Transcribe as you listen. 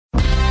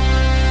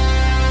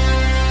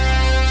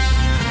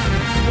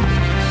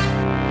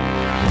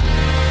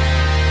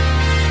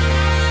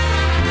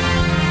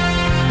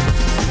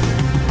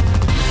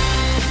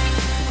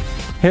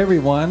Hey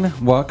everyone,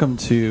 welcome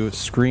to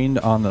Screened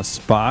on the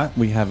Spot.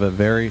 We have a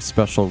very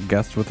special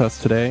guest with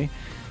us today.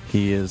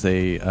 He is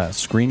a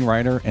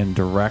screenwriter and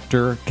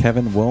director,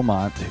 Kevin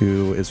Willmott,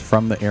 who is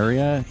from the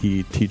area.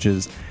 He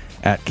teaches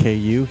at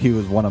KU. He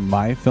was one of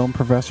my film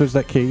professors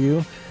at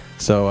KU,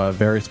 so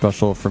very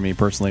special for me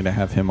personally to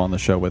have him on the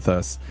show with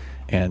us.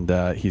 And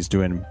he's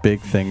doing big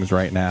things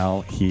right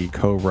now. He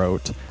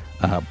co-wrote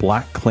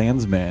Black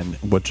Klansman,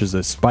 which is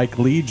a Spike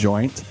Lee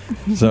joint.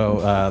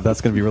 So that's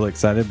going to be really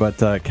excited.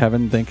 But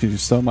Kevin, thank you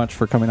so much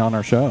for coming on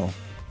our show.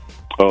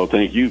 Oh,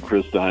 thank you,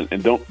 Chris.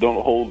 And don't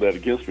hold that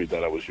against me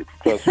that I was your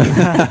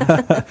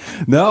professor.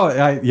 No,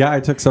 I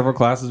took several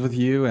classes with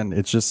you, and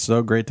it's just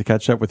so great to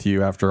catch up with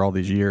you after all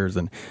these years.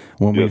 And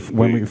when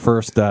we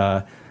first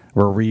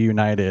were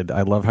reunited,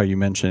 I love how you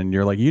mentioned,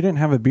 you're like, you didn't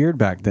have a beard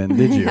back then,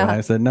 did you? Yeah. And I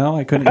said, no,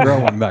 I couldn't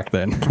grow one back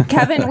then.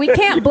 Kevin, we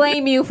can't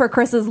blame you for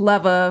Chris's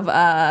love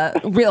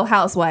of Real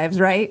Housewives,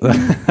 right?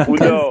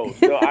 No,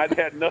 I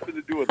had nothing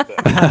to do with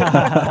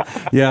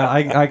that. Yeah,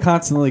 I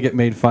constantly get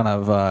made fun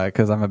of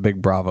because I'm a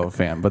big Bravo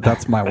fan, but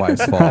that's my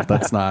wife's fault.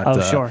 That's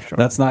not. Sure.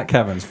 That's not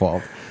Kevin's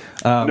fault.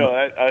 No,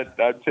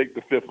 I'd take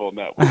the fifth on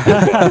that one.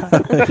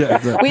 Yeah,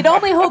 exactly. We'd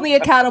only hold me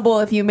accountable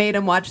if you made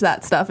him watch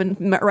that stuff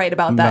and write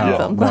about that in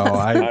film class.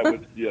 I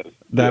would, yes.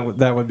 That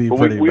would be But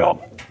pretty we bad.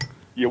 all,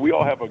 we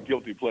all have a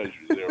guilty pleasure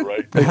there,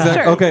 right? Exactly.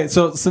 Sure. Okay,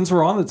 so since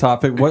we're on the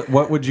topic,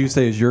 what would you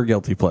say is your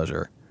guilty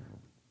pleasure?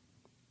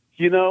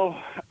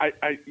 I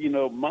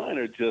mine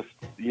are just,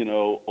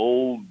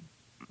 old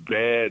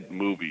bad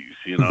movies,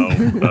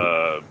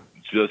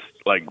 just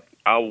like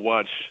I'll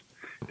watch.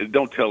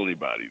 Don't tell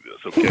anybody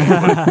this,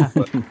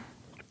 okay?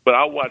 But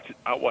I'll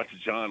watch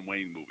John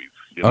Wayne movies.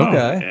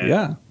 Okay, and,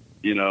 yeah.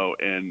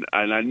 And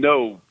I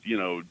know,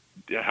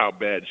 how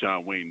bad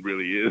John Wayne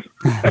really is.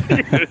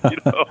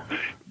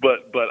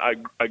 But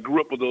I grew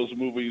up with those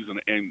movies,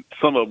 and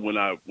some of them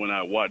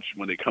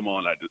when they come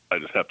on, I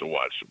just have to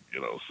watch them.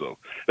 So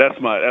that's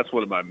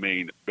one of my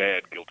main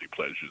bad guilty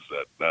pleasures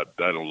that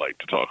I don't like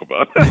to talk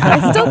about.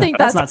 I still think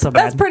that's not so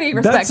bad. That's pretty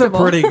That's respectable.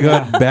 a pretty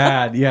good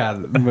bad.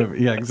 Yeah,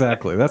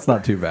 exactly. That's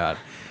not too bad.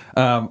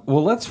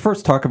 Well, let's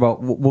first talk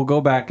about. We'll go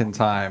back in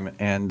time,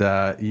 and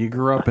you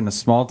grew up in a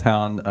small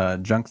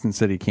town, Junction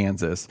City,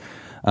 Kansas.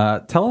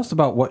 Tell us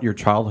about what your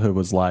childhood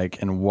was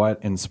like and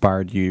what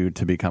inspired you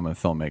to become a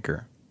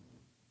filmmaker.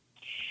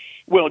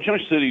 Well,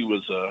 Junction City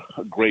was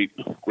a great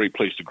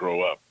place to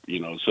grow up.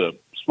 It's a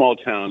small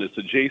town. It's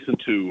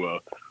adjacent to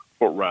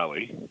Fort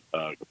Riley,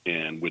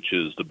 and which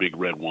is the big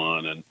red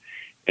one.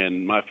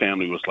 And my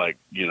family was like,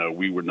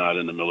 we were not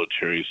in the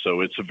military,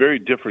 so it's a very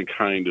different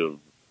kind of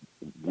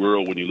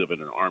world when you live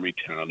in an army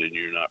town and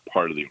you're not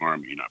part of the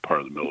army, you're not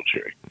part of the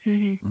military.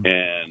 Mm-hmm.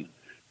 And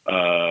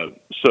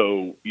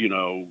so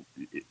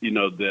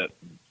that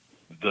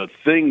the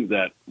thing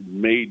that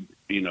made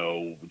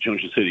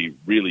Junction City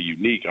really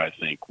unique, I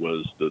think,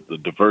 was the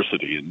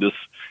diversity. And this,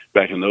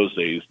 back in those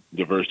days,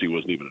 diversity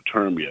wasn't even a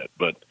term yet.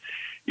 But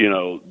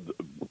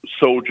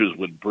soldiers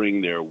would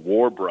bring their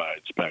war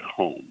brides back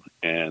home,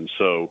 and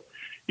so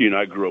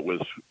I grew up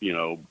with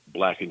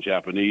black and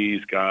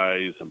Japanese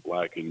guys, and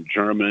black and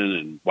German,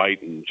 and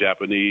white and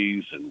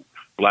Japanese, and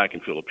black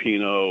and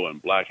Filipino,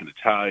 and black and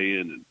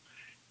Italian,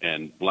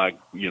 and black,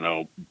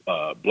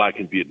 black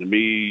and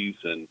Vietnamese,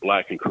 and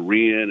black and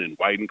Korean, and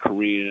white and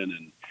Korean,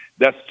 and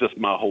that's just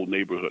my whole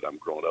neighborhood I'm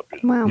growing up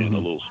in, Wow. in a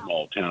little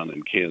small town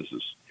in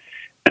Kansas.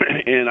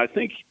 And I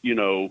think,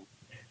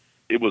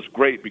 it was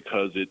great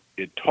because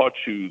it taught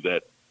you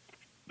that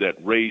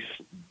race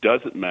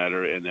doesn't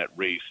matter and that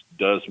race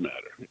does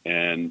matter.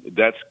 And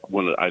that's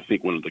one of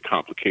the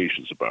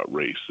complications about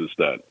race is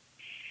that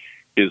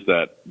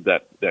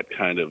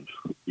kind of,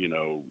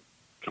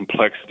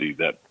 complexity,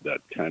 that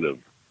kind of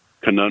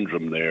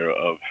conundrum there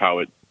of how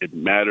it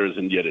matters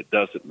and yet it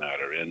doesn't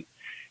matter. And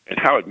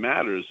how it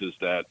matters is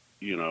that,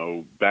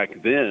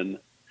 back then,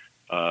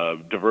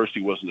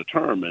 diversity wasn't a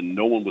term and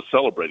no one was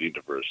celebrating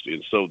diversity.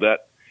 And so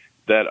that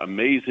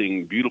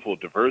amazing, beautiful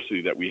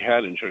diversity that we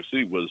had in Junction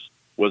City was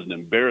an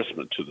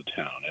embarrassment to the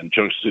town. And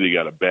Junction City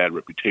got a bad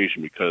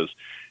reputation because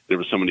there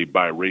were so many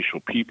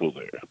biracial people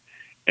there.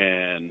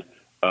 And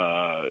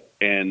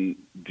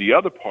the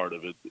other part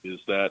of it is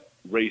that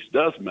race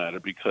does matter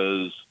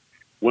because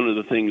one of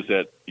the things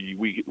that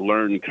we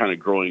learn kind of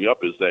growing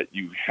up is that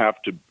you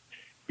have to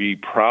be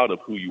proud of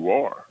who you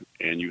are,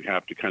 and you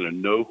have to kind of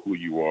know who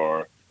you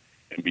are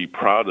and be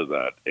proud of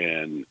that,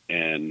 and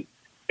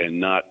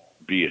not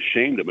be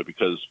ashamed of it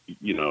because,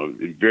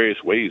 in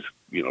various ways,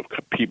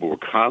 people were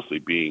constantly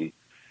being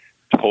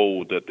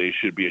told that they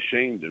should be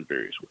ashamed in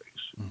various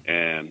ways. Mm-hmm.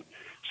 And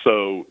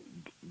so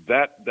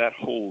that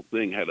whole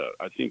thing had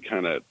I think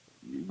kind of,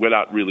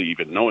 without really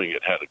even knowing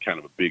it, had a kind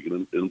of a big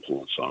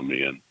influence on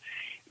me. And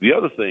the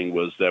other thing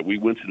was that we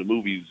went to the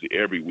movies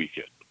every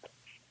weekend.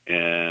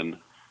 And,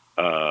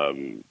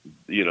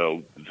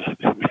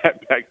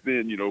 back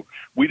then,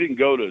 we didn't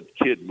go to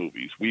kid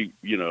movies. We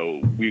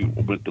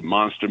went to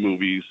monster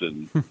movies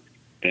and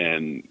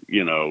and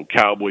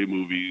cowboy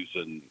movies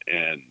and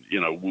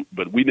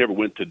but we never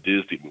went to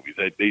Disney movies.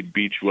 They'd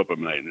beat you up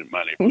in my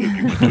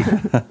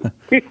neighborhood.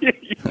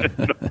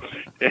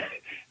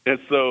 And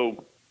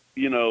so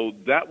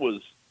that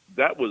was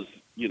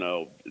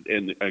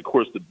and of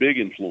course the big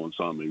influence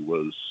on me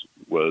was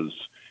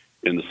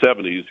in the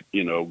 70s,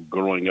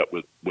 growing up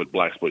with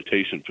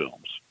blaxploitation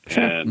films.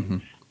 Sure.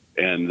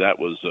 And that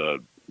was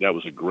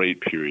a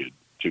great period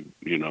to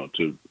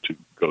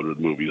go to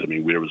the movies. I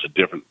mean, there was a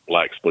different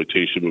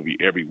blaxploitation movie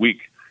every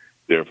week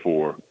there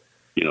for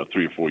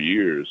 3 or 4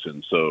 years,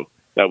 and so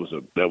that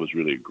was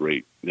really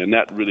great. And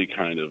that really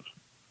kind of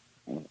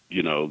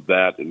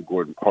that and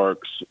Gordon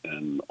Parks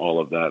and all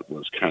of that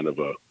was kind of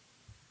a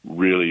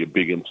really a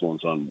big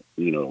influence on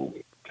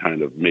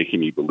kind of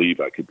making me believe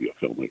I could be a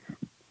filmmaker.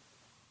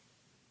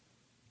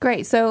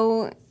 Great.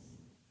 So,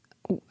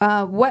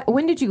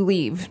 when did you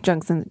leave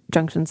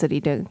Junction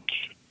City to?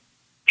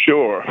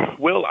 Sure.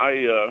 Well,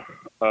 I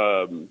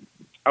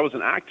was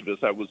an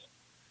activist. I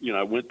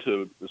went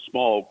to a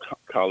small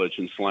college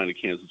in Salina,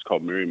 Kansas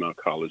called Marymount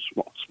College,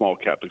 small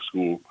Catholic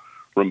school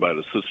run by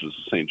the Sisters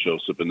of St.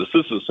 Joseph. And the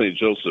Sisters of St.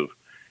 Joseph,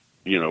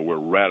 were a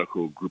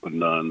radical group of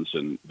nuns,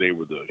 and they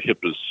were the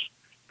hippest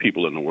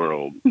people in the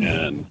world.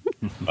 And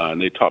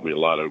they taught me a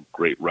lot of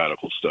great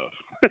radical stuff.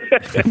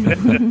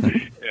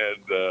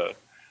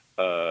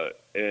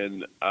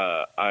 And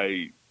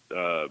I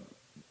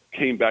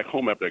came back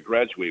home after I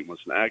graduated, was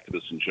an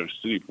activist in Junction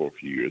City for a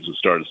few years, and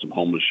started some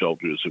homeless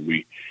shelters, and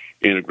we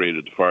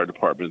integrated the fire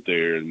department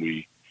there, and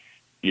we,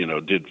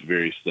 did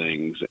various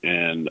things.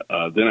 And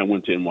then I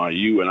went to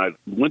NYU, and I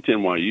went to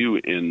NYU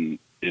in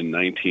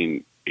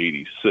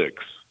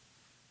 1986,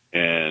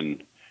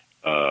 and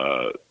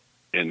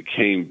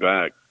came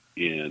back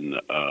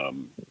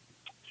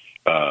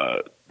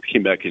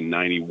in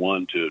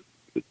 91 to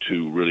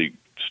really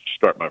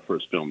start my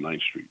first film,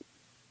 9th Street.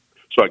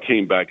 So I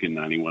came back in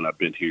 91. I've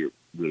been here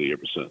really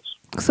ever since.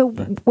 So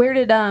where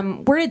did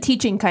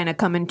teaching kind of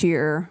come into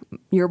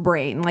your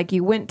brain? Like,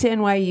 you went to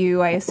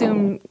NYU, I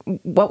assume.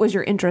 What was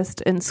your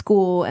interest in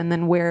school, and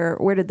then where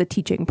did the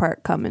teaching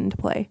part come into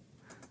play?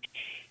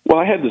 Well,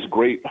 I had this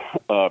great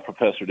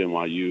professor at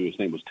NYU. His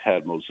name was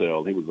Tad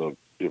Moselle. He was a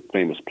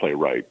famous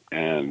playwright,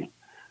 and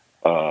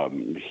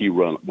he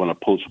won a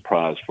Pulitzer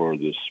Prize for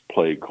this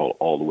play called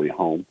All the Way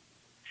Home.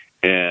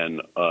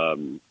 And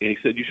he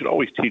said, you should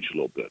always teach a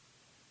little bit.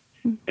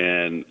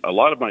 And a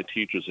lot of my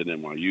teachers at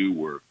NYU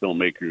were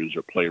filmmakers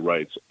or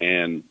playwrights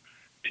and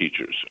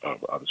teachers,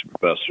 obviously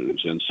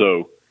professors. And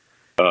so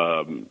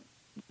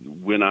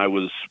when I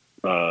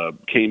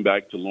came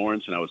back to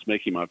Lawrence and I was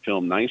making my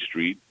film 9th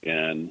Street,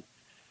 and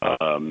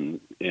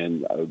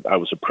I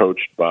was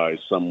approached by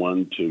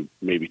someone to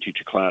maybe teach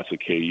a class at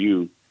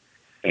KU,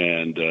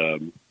 and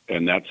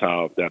that's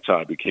how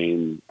I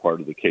became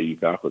part of the KU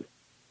faculty.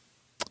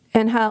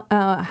 And how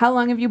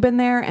long have you been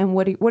there, and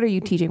what are you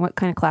teaching? What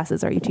kind of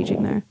classes are you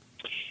teaching there?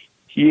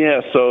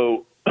 Yeah,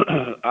 so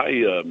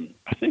I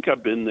think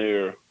I've been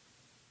there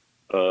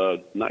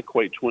not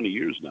quite 20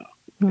 years now,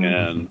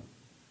 and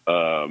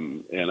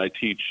I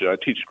teach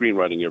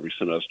screenwriting every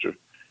semester,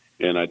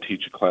 and I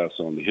teach a class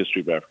on the history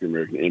of African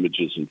American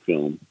images in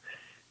film,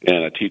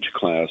 and I teach a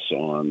class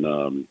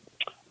on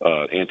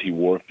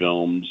anti-war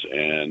films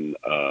and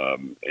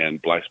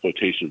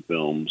blaxploitation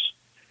films,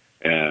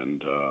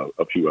 and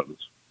a few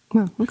others.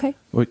 Oh, okay.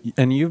 Well,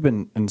 and you've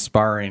been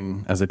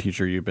inspiring, as a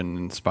teacher, you've been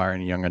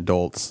inspiring young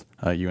adults.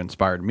 You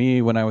inspired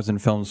me when I was in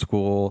film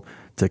school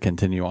to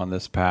continue on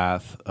this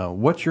path.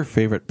 What's your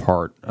favorite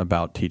part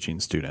about teaching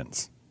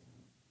students?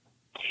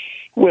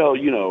 Well,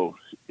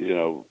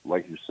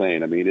 like you're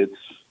saying, I mean,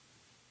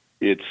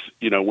 it's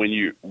when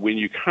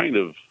you kind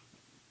of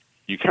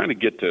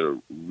get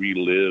to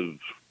relive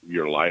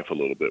your life a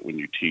little bit when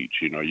you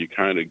teach. You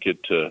kind of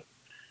get to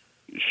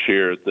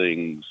share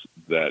things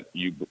that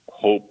you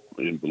hope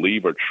and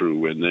believe are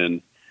true, and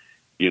then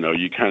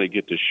you kind of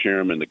get to share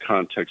them in the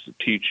context of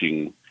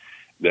teaching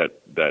that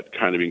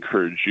kind of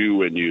encourage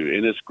you, and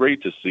it's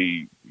great to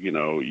see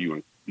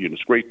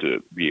it's great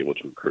to be able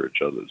to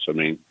encourage others. I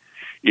mean,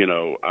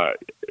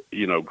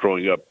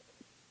 growing up,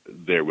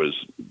 there was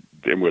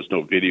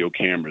no video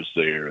cameras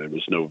there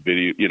was no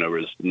video, there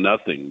was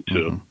nothing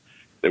to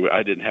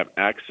I didn't have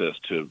access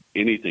to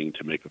anything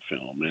to make a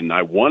film, and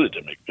I wanted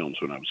to make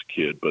films when I was a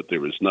kid, but there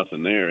was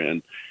nothing there,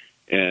 and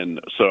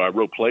so I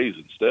wrote plays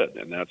instead,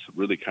 and that's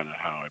really kind of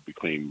how I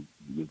became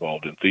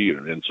involved in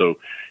theater. And so,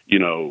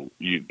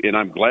 and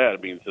I'm glad. I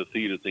mean, the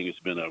theater thing has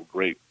been a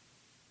great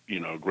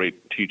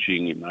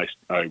teaching, and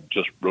I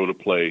just wrote a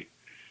play,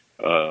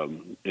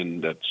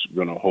 and that's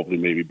going to hopefully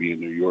maybe be in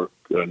New York,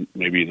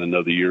 maybe in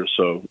another year or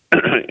so.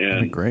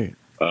 And great.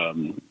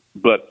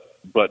 But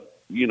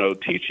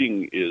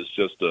teaching is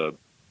just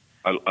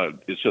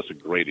it's just a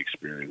great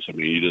experience. I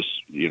mean,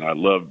 I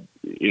love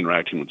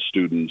interacting with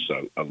students.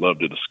 I love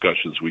the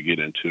discussions we get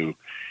into.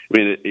 I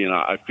mean,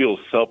 I feel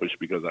selfish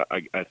because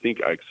I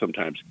think I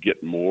sometimes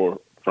get more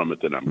from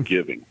it that I'm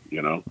giving,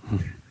 you know.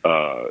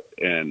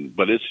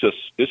 But it's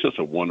just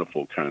a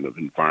wonderful kind of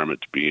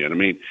environment to be in. I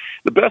mean,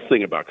 the best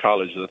thing about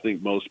college is I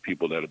think most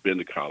people that have been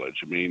to college,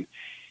 I mean,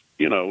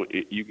 you know,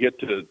 you get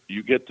to,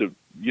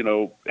 you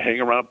know, hang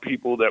around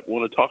people that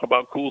want to talk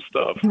about cool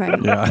stuff. Right.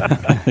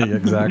 Yeah,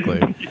 exactly.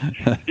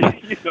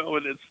 You know,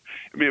 and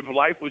I mean, if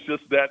life was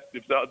just that,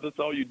 if that's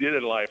all you did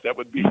in life, that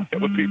would be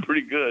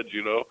pretty good,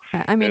 you know.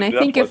 I mean, I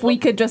think if we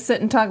could just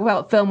sit and talk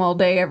about film all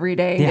day, every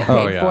day, and get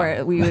paid for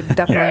it, we would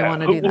definitely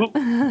want to do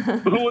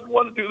that. Who wouldn't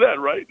want to do that,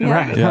 right?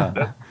 Right.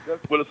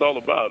 That's what it's all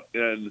about.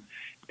 And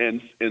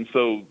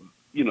so,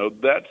 you know,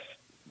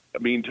 I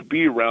mean, to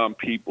be around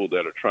people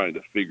that are trying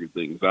to figure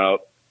things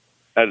out,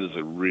 that is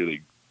a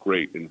really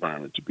great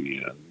environment to be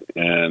in.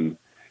 And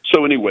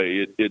so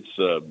anyway, it's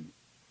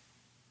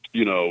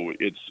you know,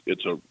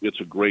 it's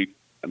a great,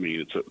 I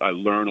mean, I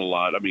learn a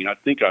lot. I mean, I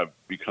think I've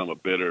become a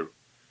better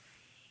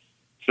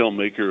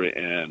filmmaker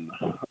and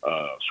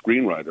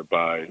screenwriter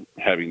by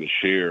having to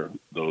share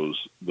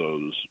those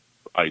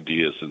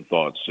ideas and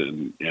thoughts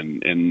and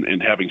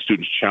having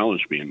students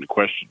challenge me and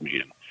question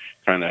me and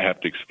kind of have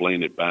to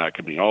explain it back.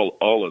 I mean,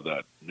 all of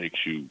that makes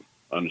you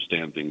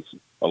understand things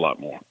a lot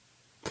more.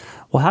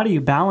 Well, how do you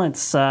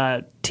balance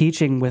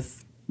teaching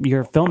with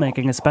your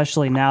filmmaking,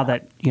 especially now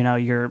that, you know,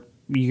 you're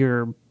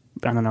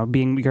I don't know,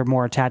 you're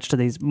more attached to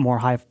these more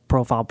high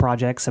profile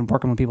projects and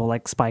working with people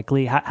like Spike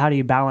Lee? How do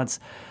you balance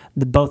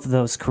both of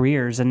those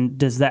careers,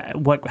 and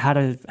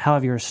how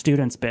have your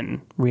students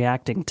been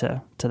reacting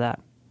to that?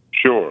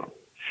 Sure.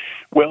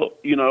 Well,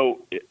 you know,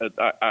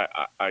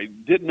 I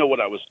didn't know what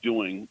I was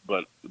doing,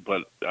 but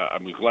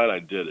I'm glad I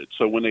did it.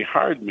 So when they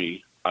hired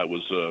me, I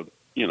was a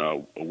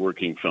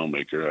working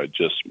filmmaker. I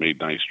just made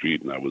Ninth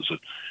Street, and I was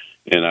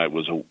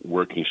a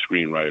working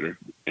screenwriter,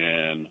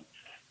 and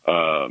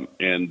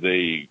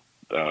they,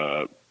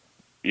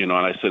 you know,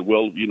 and I said,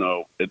 well, you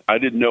know, I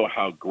didn't know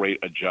how great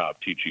a job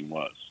teaching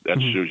was.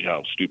 That shows you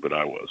how stupid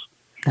I was.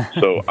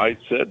 So I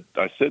said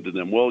to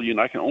them, well, you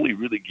know, I can only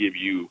really give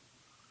you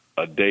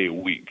a day a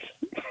week.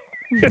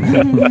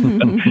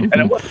 And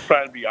I wasn't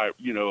trying to be,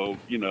 you know,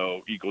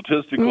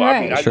 egotistical.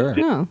 Right. I mean,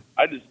 Sure.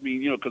 I just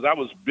mean, you know, because I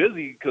was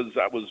busy because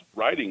I was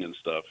writing and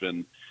stuff,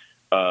 and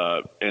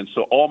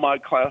so all my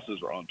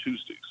classes are on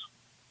Tuesdays,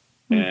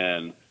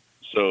 and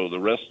so the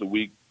rest of the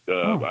week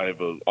I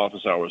have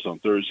office hours on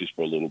Thursdays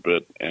for a little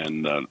bit,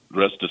 and the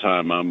rest of the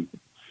time I'm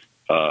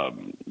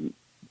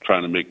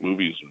trying to make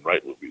movies and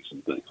write movies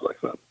and things like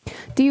that.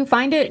 Do you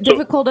find it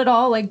difficult at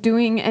all, like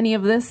doing any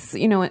of this,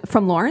 you know,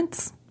 from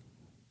Lawrence?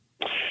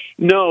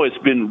 No, it's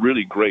been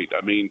really great.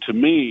 I mean, to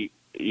me,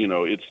 you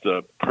know, it's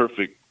the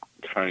perfect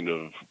kind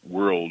of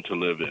world to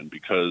live in,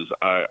 because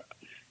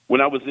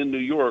when I was in New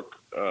York,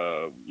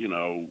 you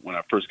know, when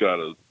I first got out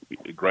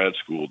of grad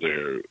school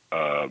there,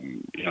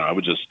 you know, I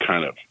was just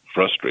kind of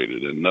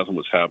frustrated and nothing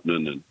was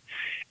happening. And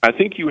I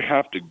think you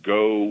have to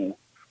go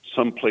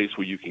someplace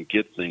where you can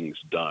get things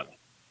done.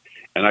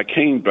 And I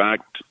came back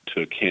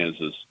to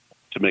Kansas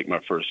to make my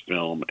first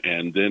film,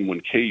 and then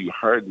when KU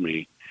hired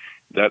me,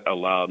 that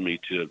allowed me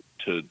to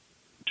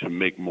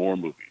make more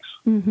movies.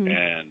 Mm-hmm.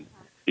 And,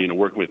 you know,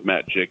 working with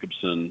Matt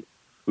Jacobson,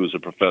 who's a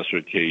professor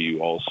at KU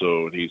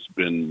also, and he's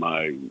been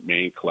my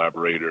main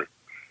collaborator,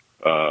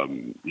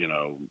 you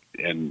know,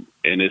 and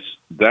it's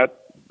that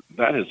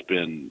has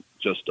been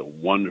just a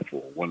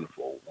wonderful,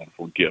 wonderful,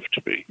 wonderful gift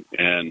to me.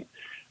 And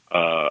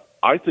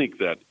I think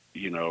that,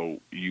 you know,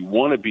 you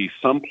want to be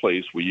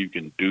someplace where you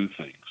can do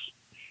things.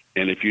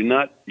 And if you're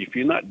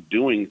not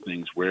doing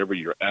things wherever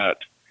you're at,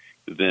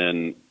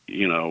 then,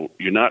 you know,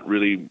 you're not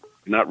really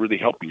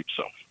helping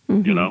yourself,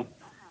 mm-hmm. you know?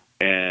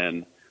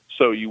 And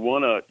so you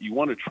want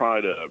to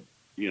try to,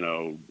 you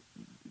know,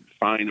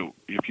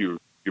 if you're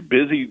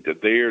busy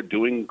there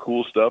doing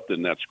cool stuff,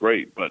 then that's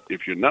great. But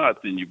if you're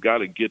not, then you've got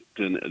to get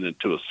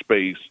into a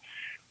space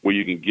where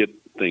you can get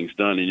things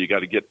done,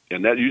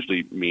 and that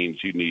usually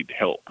means you need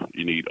help.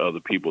 You need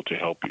other people to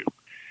help you.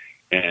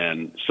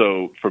 And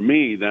so for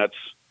me, that's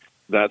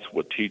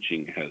what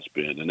teaching has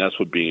been, and that's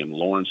what being in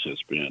Lawrence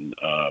has been.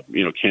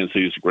 You know, Kansas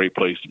City is a great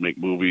place to make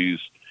movies.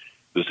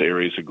 This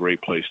area is a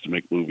great place to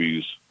make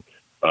movies.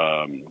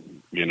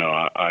 You know,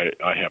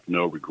 I have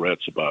no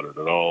regrets about it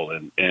at all.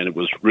 And it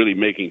was really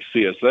making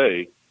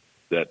CSA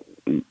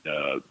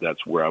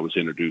that's where I was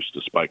introduced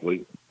to Spike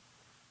Lee.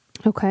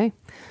 Okay.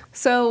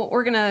 So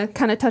we're going to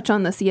kind of touch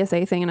on the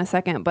CSA thing in a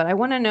second, but I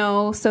want to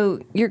know, so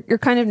you're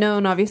kind of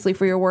known obviously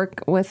for your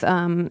work with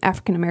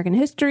African American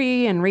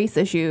history and race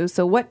issues.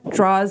 So what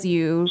draws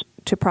you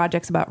to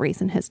projects about race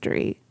and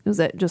history? Was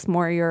it just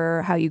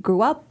more how you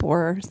grew up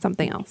or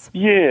something else?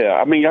 Yeah,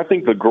 I mean, I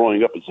think the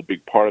growing up is a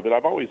big part of it.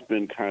 I've always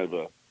been kind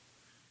of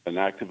an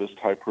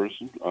activist type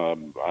person.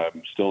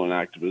 I'm still an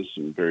activist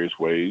in various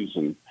ways,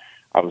 and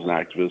I was an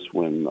activist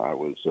when I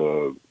was,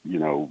 you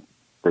know,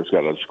 first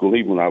got out of school.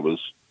 Even when I was,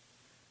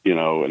 you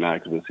know, an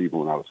activist, even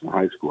when I was in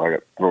high school, I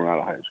got thrown out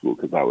of high school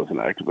because I was an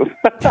activist.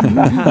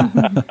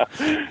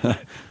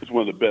 It's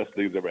one of the best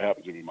things that ever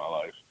happened to me in my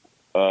life.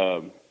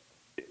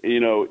 You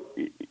know,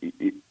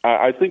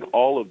 I think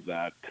all of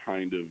that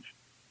kind of,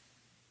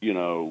 you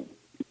know,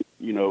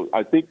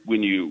 I think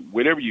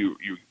whatever you're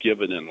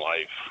given in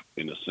life,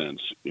 in a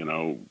sense,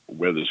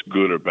 whether it's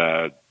good or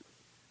bad,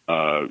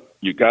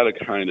 you got to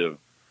kind of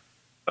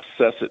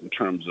assess it in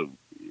terms of,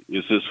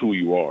 is this who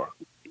you are?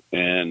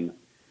 And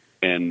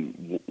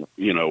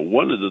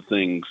one of the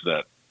things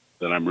that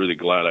I'm really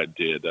glad I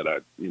did,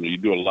 that you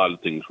do a lot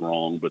of things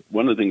wrong, but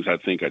one of the things I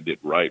think I did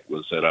right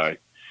was that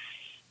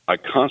I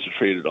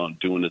concentrated on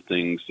doing the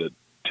things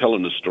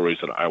telling the stories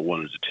that I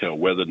wanted to tell,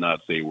 whether or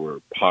not they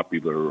were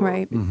popular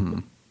right.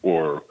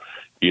 or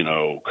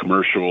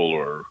commercial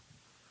or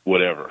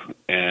whatever.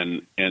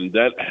 And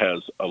that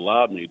has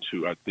allowed me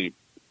to, I think,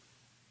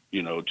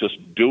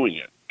 just doing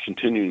it,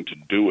 continuing to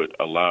do it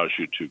allows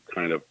you to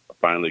kind of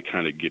finally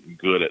kind of get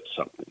good at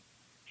something.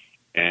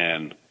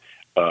 And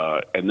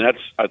I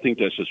think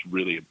that's just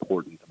really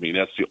important. I mean,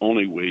 that's the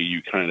only way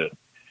you kind of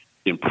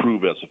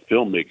improve as a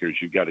filmmaker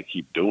is you got to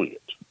keep doing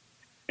it.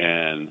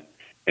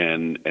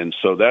 And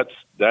so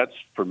that's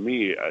for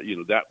me,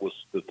 that was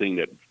the thing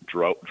that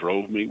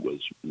drove me,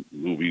 was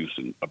movies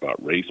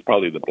about race,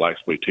 probably the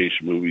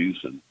blaxploitation movies,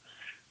 and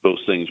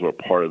those things were a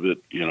part of it.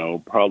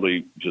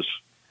 Probably just,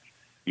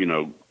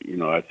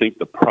 I think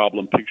the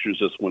problem pictures,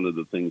 that's one of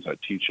the things I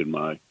teach in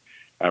my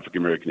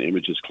African American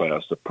Images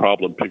class, the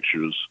problem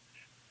pictures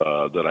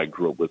that I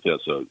grew up with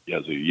as a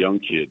young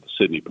kid, the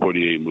Sidney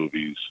Poitier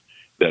movies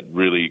that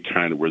really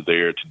kind of were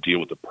there to deal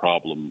with the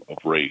problem of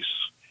race.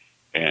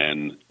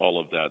 And all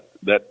of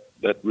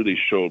that really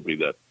showed me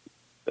that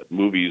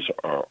movies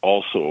are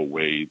also a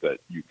way that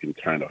you can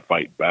kind of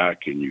fight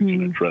back, and you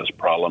can address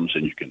problems,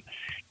 and you can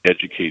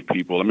educate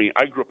people. I mean,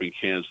 I grew up in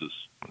Kansas,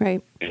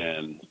 right,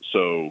 and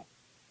so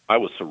I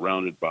was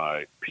surrounded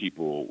by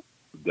people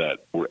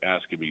that were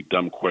asking me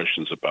dumb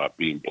questions about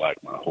being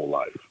black my whole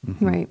life.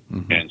 Right.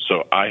 Mm-hmm. And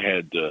so I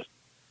had to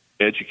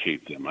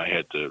educate them. I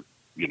had to,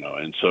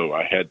 and so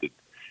I had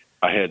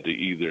to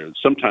either,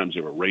 sometimes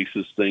there were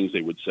racist things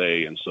they would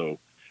say, and so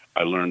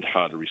I learned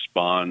how to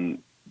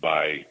respond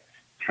by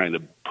kind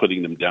of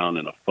putting them down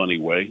in a funny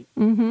way.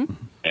 Mm-hmm.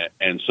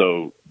 And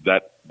so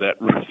that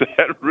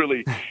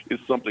really is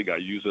something I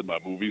use in my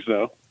movies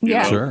now.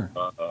 Yeah. Sure.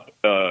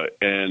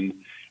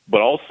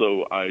 But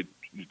also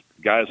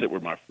guys that were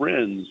my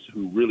friends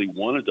who really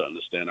wanted to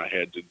understand, I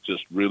had to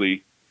just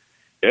really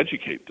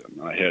educate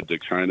them. I had to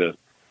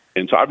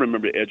and so I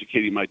remember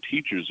educating my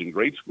teachers in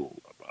grade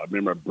school. I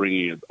remember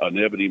bringing an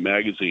Ebony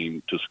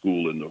magazine to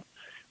school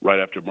right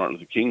after Martin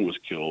Luther King was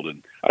killed.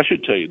 And I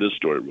should tell you this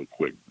story real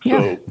quick.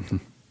 Yeah. So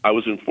I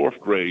was in fourth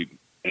grade,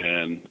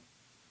 and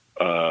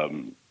I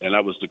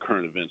was the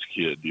current events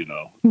kid,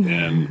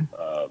 and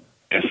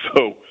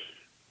so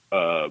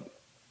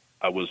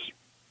I was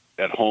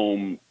at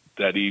home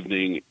that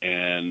evening,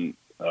 and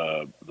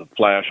the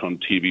flash on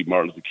TV,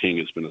 Martin Luther King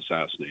has been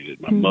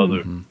assassinated. My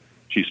mother,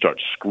 she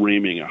starts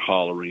screaming and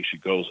hollering. She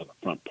goes on the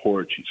front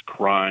porch. She's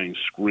crying,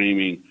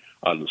 screaming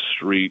on the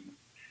street.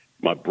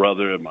 My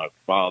brother and my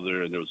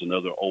father, and there was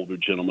another older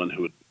gentleman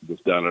who was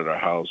down at our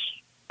house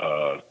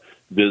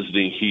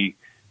visiting.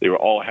 They were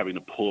all having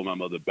to pull my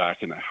mother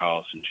back in the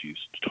house, and she's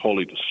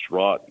totally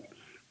distraught,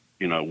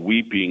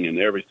 weeping and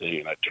everything.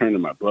 And I turned to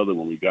my brother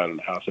when we got in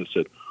the house. I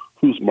said,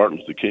 "Who's Martin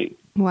Luther King?"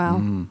 Wow.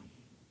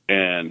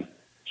 And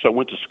so I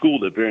went to school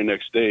the very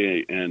next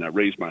day, and I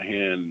raised my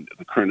hand,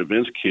 the current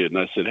events kid, and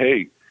I said,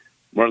 "Hey,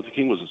 Martin Luther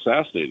King was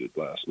assassinated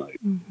last night."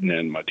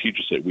 And my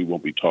teacher said, "We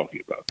won't be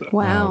talking about that."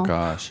 Wow. Oh,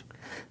 gosh.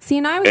 See,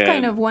 and I was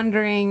kind of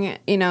wondering,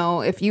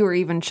 if you were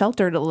even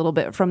sheltered a little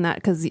bit from that,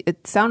 because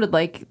it sounded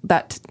like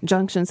that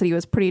Junction City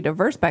was pretty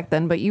diverse back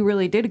then, but you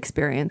really did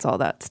experience all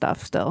that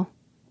stuff still.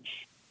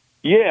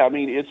 Yeah, I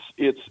mean,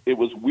 it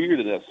was weird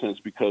in that sense,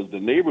 because the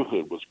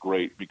neighborhood was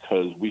great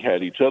because we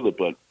had each other,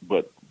 but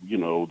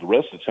the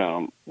rest of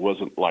town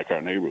wasn't like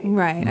our neighborhood.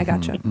 Right, I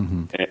gotcha.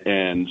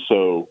 And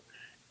so,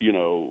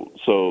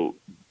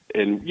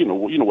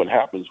 what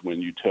happens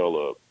when you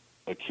tell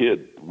a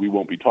kid we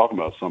won't be talking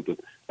about something?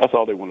 That's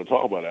all they want to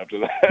talk about after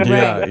that.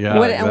 Yeah,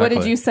 yeah. And what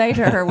did you say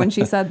to her when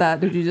she said that?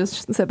 Did you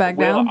just sit back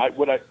down?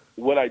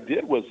 What I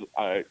did was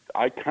I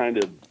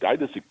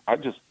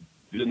just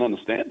didn't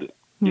understand it.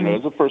 It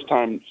was the first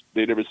time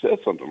they'd ever said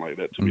something like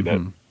that to me,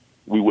 that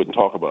we wouldn't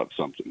talk about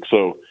something.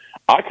 So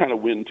I kind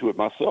of went into it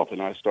myself,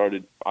 and I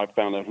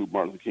found out who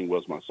Martin Luther King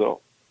was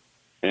myself.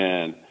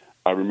 And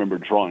I remember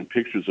drawing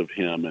pictures of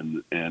him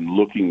and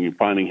looking and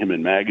finding him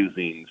in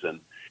magazines.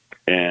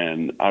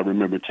 And I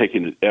remember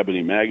taking an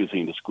Ebony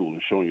magazine to school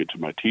and showing it to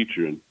my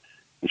teacher. And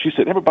she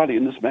said, "Everybody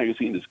in this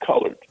magazine is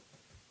colored."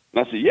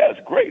 And I said, "Yeah,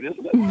 it's great,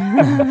 isn't it?"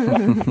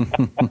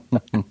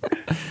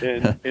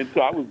 and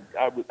so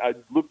I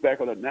look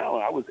back on it now,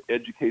 and I was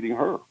educating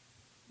her.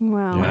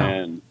 Wow.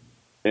 Yeah.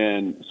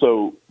 And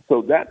so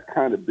that's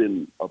kind of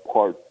been a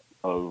part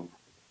of,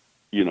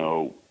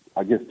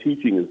 I guess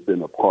teaching has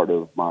been a part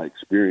of my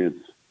experience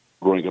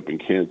growing up in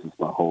Kansas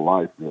my whole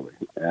life, really,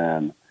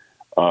 and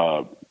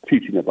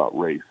teaching about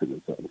race in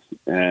a sense.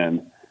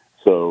 And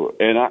so,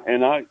 and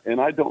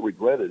I don't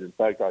regret it. In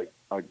fact,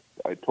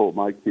 I told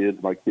my kids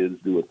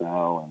do it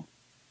now,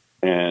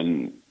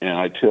 and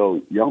I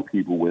tell young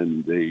people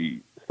when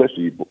they,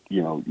 especially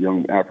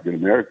young African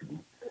American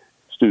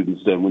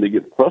students, that when they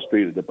get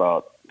frustrated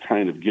about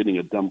kind of getting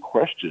a dumb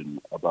question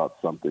about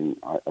something,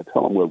 I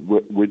tell them, well,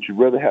 would you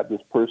rather have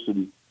this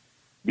person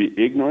be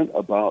ignorant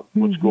about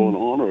what's going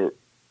on,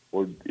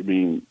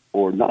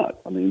 or not?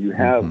 I mean, you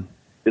have,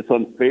 it's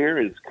unfair,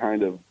 it's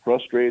kind of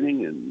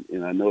frustrating,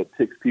 and I know it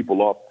ticks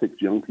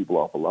young people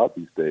off a lot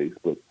these days,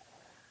 but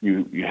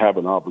you have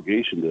an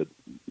obligation to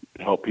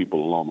help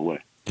people along the way.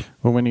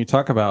 Well, when you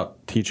talk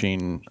about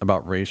teaching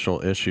about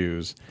racial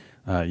issues,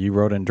 you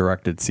wrote and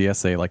directed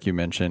CSA, like you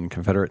mentioned,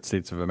 Confederate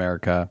States of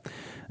America,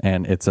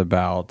 and it's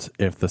about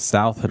if the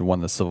South had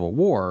won the Civil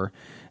War,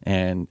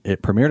 and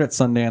it premiered at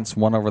Sundance,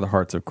 won over the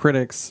hearts of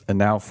critics, and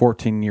now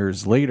 14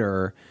 years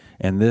later,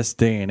 in this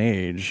day and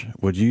age,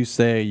 would you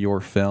say your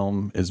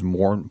film is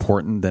more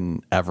important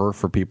than ever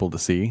for people to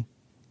see?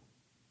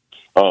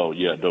 Oh,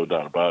 yeah, no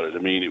doubt about it. I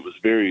mean, it's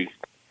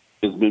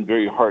been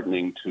very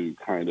heartening to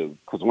kind of,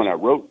 because when I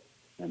wrote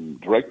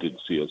and directed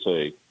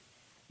CSA,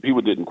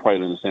 people didn't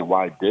quite understand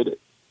why I did it.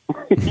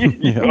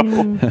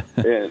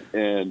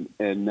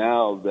 And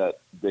now that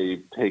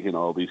they've taken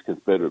all these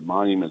Confederate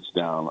monuments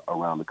down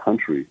around the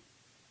country,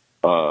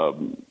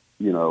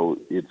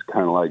 it's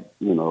kind of like,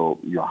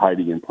 you're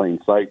hiding in plain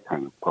sight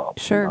kind of problem.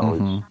 Sure.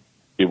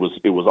 It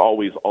was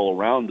always all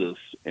around us,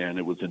 and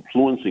it was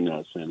influencing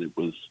us, and it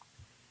was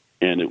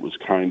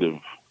kind of,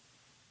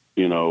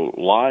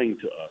 lying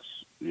to us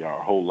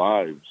our whole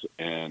lives,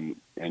 and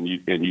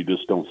you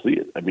just don't see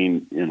it. I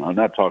mean, I'm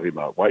not talking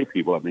about white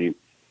people. I mean,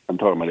 I'm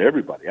talking about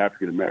everybody.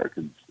 African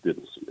Americans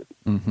didn't see it,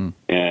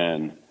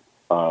 and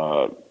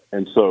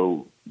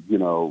so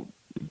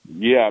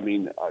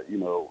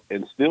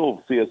and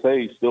still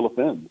CSA still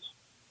offends.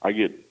 I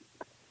get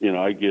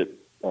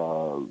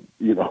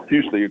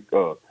usually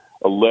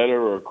a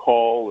letter or a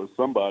call or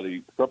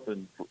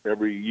something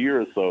every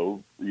year or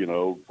so.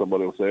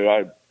 Somebody will say,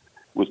 I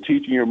was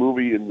teaching your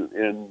movie in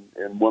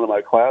one of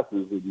my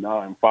classes, and now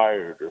I'm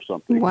fired or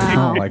something.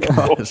 Wow! Oh my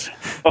gosh!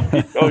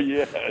 Oh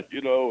yeah,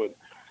 And,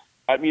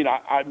 I mean,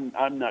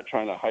 I'm not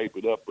trying to hype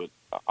it up, but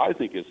I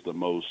think it's the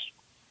most.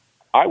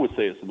 I would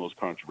say it's the most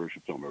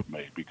controversial film ever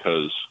made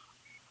because,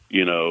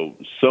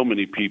 so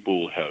many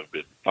people have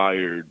been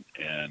fired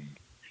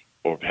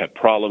or have had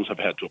problems, have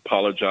had to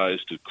apologize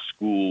to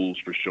schools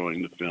for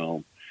showing the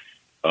film.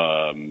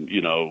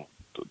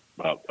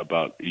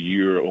 About a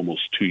year,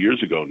 almost 2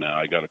 years ago now,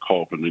 I got a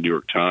call from the New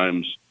York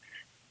Times,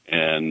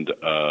 and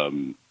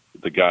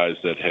the guys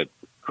that had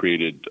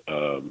created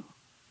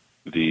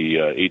the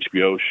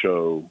HBO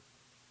show,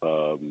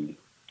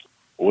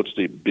 what's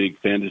the big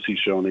fantasy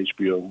show on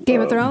HBO?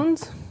 Game of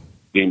Thrones?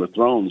 Game of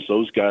Thrones.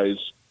 Those guys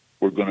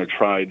were going to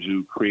try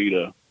to create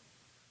a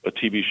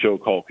TV show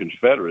called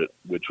Confederate,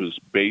 which was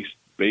based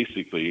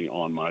basically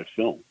on my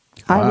film.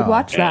 I would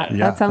watch that.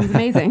 That sounds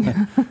amazing.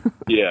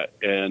 Yeah,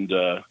 and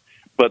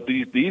but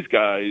these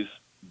guys,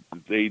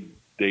 they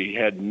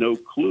had no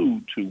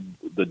clue to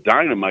the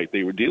dynamite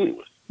they were dealing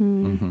with,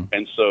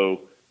 and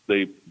so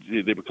they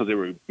because they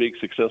were big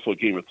successful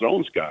Game of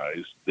Thrones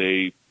guys,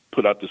 they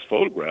put out this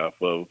photograph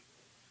of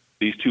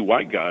these two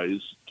white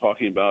guys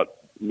talking about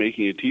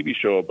making a TV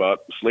show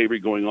about slavery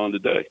going on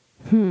today.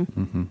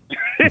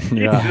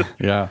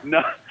 Yeah.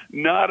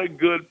 Not a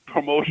good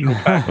promotional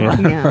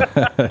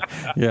package.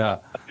 Yeah.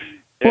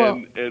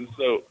 And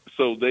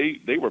so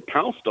they were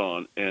pounced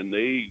on, and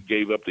they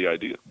gave up the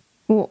idea.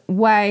 Well,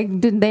 why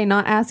did they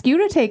not ask you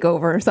to take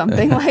over or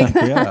something like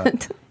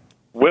that?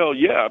 Well,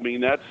 yeah, I mean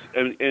that's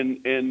and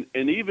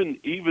even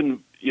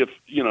if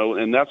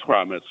and that's where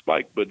I'm at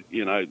Spike. But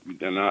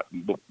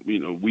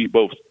we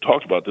both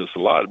talked about this a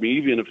lot. I mean,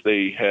 even if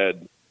they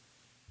had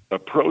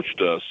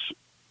approached us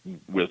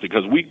with it,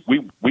 because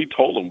we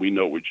told them we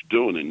know what you're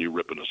doing and you're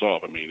ripping us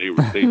off. I mean, they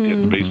had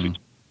the basics,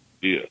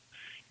 yeah.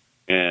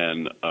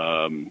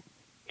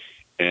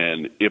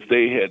 And if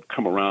they had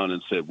come around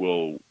and said,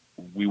 well,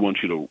 we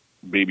want you to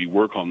maybe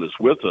work on this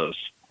with us,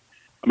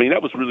 I mean,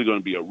 that was really going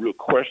to be a real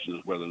question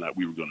of whether or not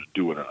we were going to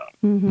do it or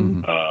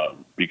not.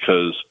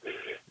 Because,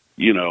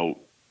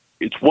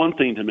 it's one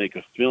thing to make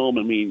a film.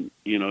 I mean,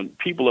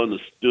 people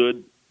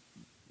understood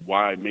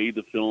why I made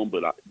the film,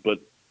 but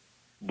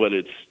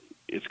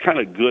it's kind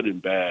of good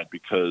and bad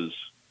because,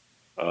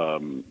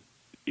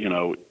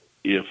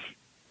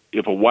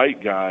 if a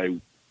white guy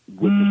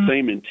with the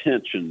same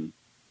intention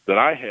that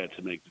I had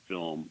to make the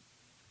film,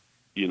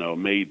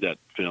 made that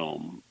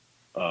film,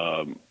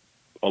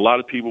 a lot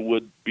of people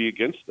would be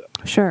against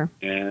that. Sure.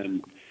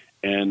 And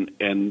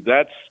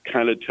that's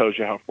kind of tells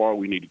you how far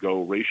we need to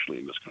go racially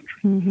in this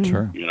country.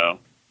 Sure.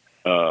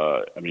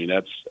 I mean,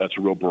 that's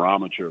a real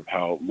barometer of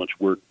how much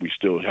work we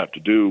still have to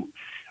do.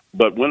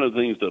 But one of the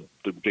things that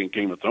the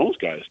Game of Thrones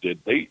guys did,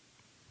 they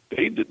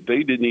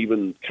didn't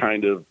even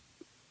kind of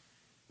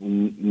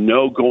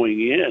know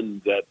going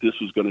in that this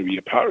was going to be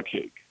a powder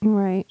cake.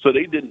 Right. So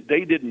they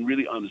didn't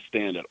really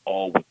understand at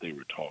all what they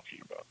were talking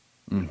about.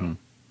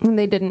 And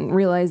they didn't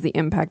realize the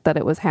impact that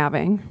it was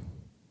having.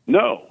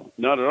 No,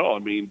 not at all.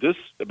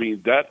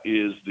 That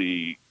is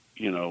the,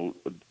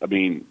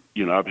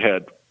 I've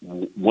had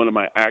one of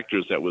my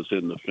actors that was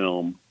in the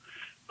film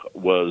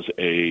was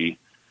a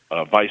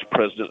vice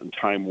president in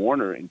Time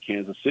Warner in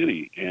Kansas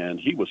City, and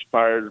he was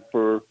fired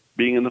for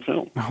being in the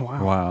film. Oh,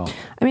 wow. Wow.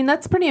 I mean,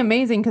 that's pretty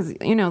amazing because,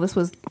 this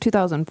was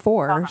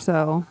 2004,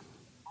 so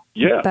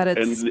Yeah, that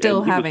it's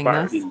still having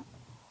this.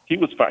 He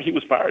was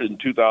fired in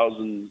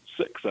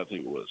 2006, I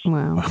think it was.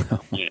 Wow.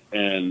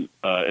 And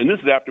this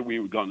is after we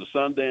had gone to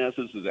Sundance.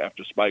 This is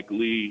after Spike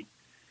Lee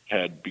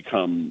had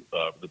become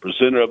the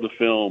presenter of the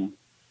film.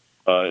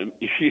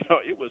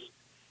 It was,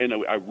 and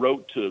I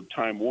wrote to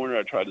Time Warner.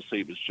 I tried to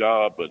save his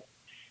job, but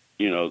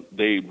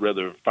they'd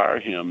rather fire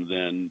him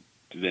than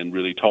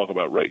really talk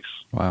about race.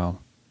 Wow.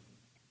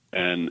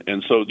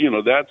 And so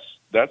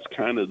that's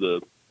kind of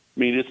the. I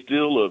mean, it's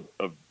still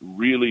a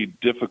really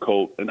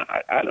difficult, and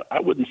I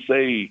wouldn't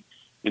say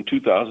in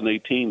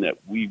 2018 that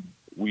we've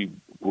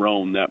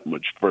grown that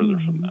much further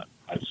from that.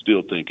 I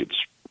still think it's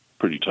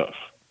pretty tough.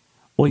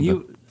 Well,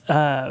 you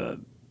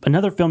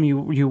another film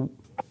you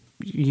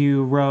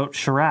wrote,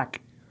 Chirac.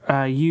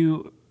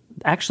 You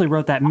actually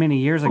wrote that many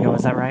years ago.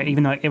 Is that right?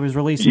 Even though it was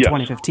released in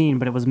 2015,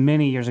 but it was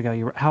many years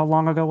ago. How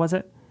long ago was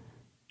it?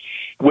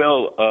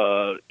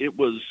 Well, it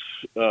was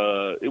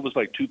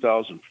like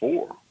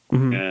 2004,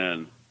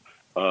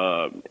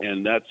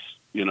 and that's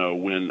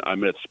when I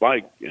met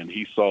Spike and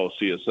he saw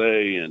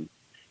CSA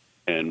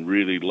and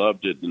really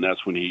loved it, and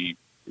that's when he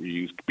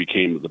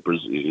became it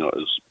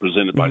was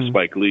presented by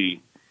Spike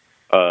Lee.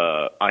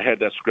 I had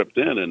that script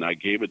in and I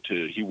gave it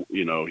to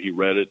he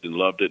read it and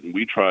loved it, and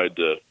we tried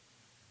to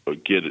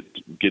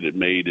get it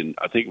made, and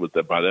I think it was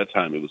that by that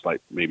time it was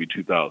like maybe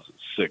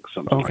 2006,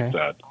 something like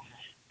that,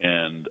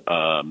 and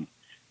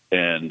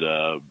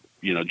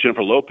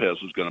Jennifer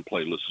Lopez was going to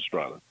play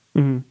Lysistrata,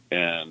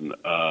 and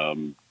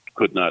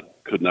could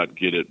not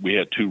get it. We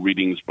had 2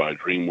 readings by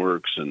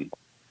DreamWorks,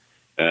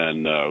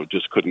 and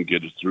just couldn't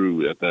get it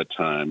through at that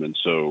time. And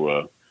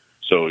so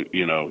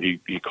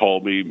he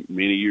called me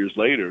many years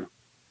later.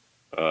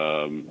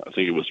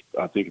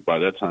 I think by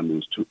that time it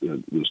was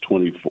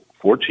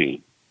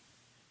 2014,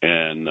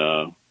 and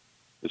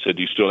I said,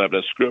 "Do you still have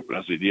that script?" And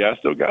I said, "Yeah, I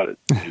still got it."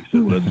 And he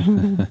said,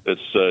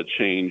 "Let's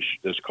change.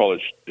 Let's call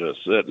it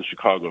set in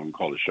Chicago and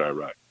call it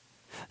Chirac."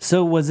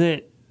 So was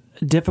it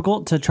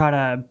difficult to try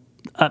to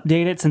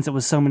update it since it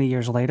was so many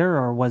years later,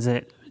 or was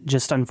it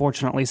just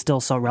unfortunately still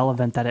so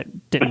relevant that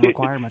it didn't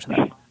require much of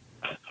that?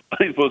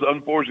 I suppose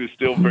unfortunately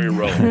still very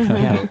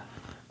relevant.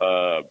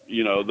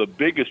 The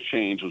biggest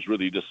change was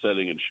really just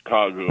setting in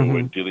Chicago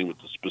and dealing with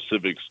the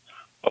specifics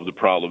of the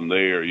problem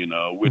there.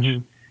 Which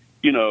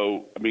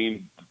I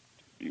mean.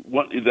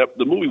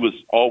 The movie was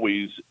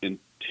always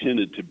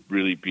intended to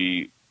really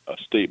be a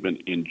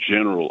statement in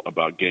general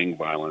about gang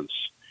violence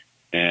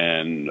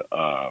and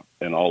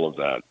all of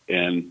that.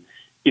 And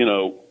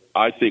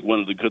I think one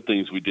of the good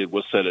things we did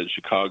was set it in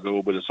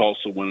Chicago, but it's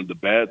also one of the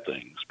bad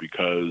things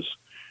because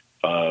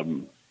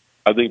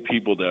I think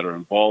people that are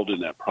involved in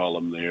that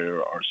problem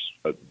there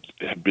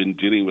have been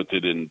dealing with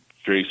it in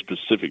very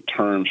specific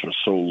terms for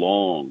so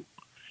long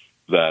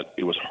that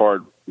it was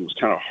hard. It was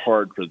kind of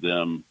hard for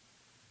them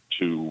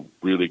to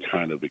really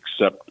kind of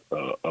accept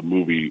a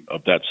movie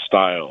of that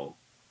style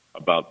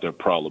about their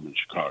problem in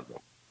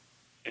Chicago.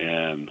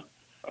 And,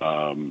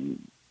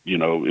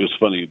 it was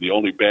funny. The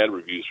only bad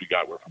reviews we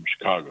got were from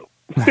Chicago.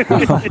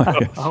 Everybody,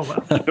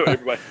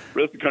 the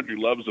rest of the country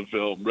loves the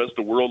film. The rest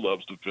of the world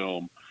loves the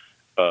film.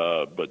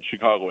 But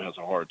Chicago has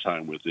a hard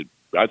time with it.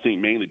 I think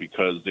mainly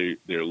because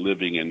they're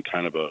living in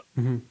kind of a,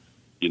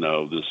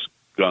 this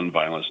gun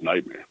violence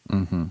nightmare.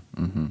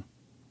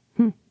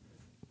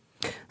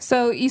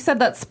 So you said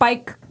that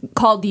Spike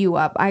called you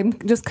up. I'm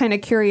just kind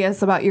of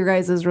curious about your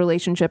guys'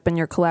 relationship and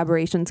your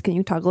collaborations. Can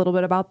you talk a little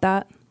bit about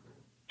that?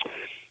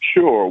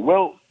 Sure.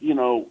 Well,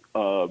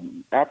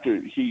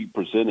 after he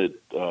presented,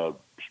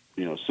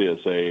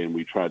 CSA, and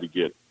we tried to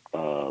get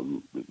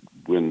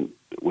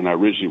when I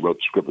originally wrote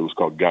the script, it was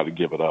called "Gotta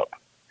Give It Up,"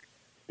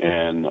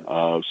 and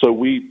so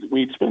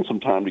we'd spend some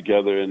time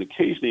together, and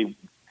occasionally,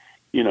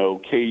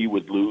 KU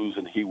would lose,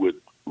 and he would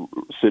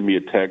send me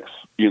a text,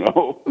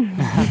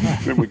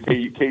 Remember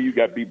KU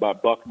got beat by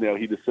Bucknell.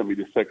 He just sent me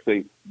this text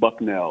saying,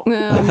 "Bucknell."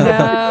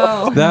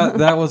 Oh, no.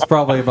 that was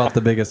probably about the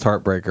biggest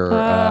heartbreaker.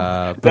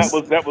 That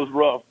was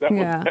rough. That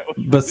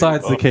was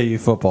besides the KU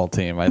football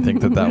team, I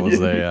think that was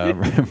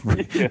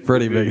a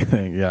pretty big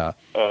thing. Yeah.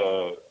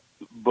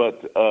 But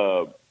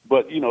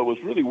it was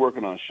really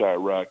working on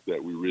Chirac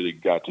that we really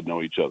got to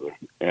know each other,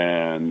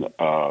 and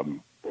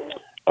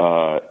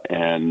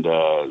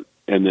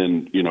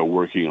then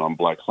working on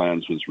Black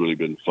Klansman's really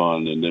been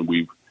fun. And then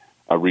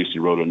I recently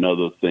wrote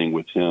another thing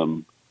with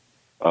him,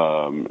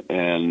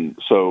 and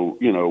so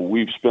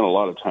we've spent a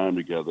lot of time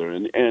together.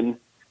 And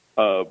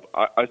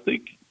I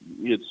think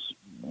it's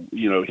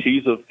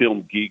he's a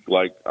film geek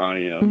like I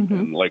am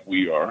and like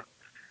we are,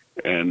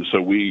 and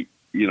so we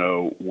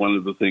one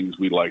of the things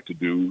we like to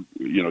do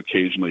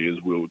occasionally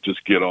is we'll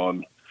just get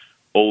on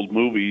old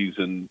movies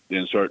and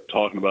start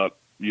talking about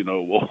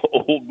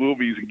old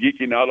movies and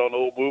geeking out on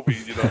old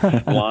movies,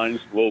 lines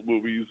of old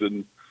movies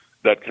and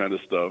that kind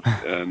of stuff.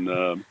 And,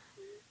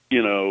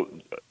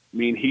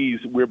 mean,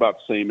 we're about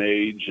the same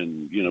age,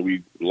 and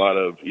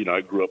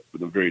I grew up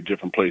in a very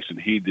different place than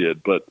he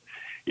did, but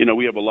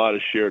we have a lot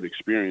of shared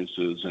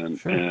experiences,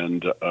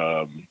 and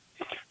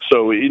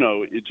so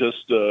it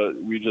just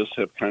we just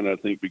have kind of,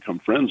 I think, become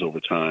friends over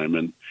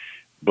time,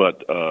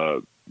 but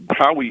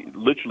how we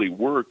literally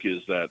work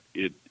is that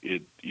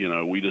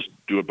we just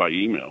do it by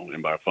email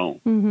and by phone.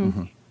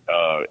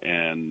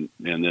 And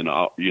then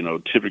I'll,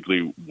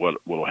 typically what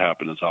will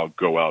happen is I'll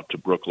go out to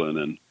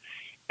Brooklyn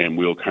and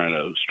we'll kind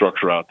of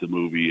structure out the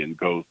movie and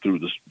go through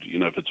this,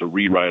 if it's a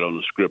rewrite on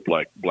the script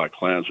like Black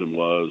Klansman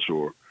was,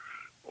 or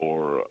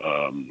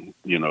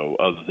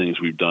other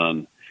things we've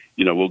done,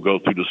 we'll go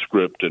through the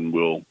script and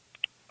we'll,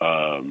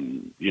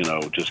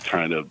 just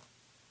kind of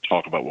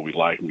talk about what we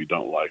like and we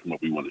don't like and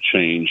what we want to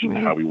change and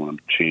how we want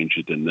to change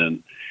it. And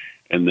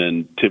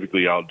then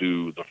typically I'll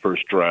do the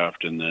first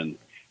draft and then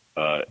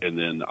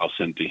I'll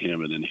send it to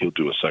him and then he'll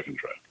do a second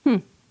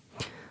draft.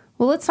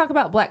 Well, let's talk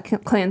about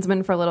Black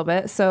Klansman for a little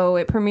bit. So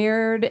it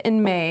premiered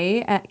in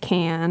May at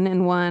Cannes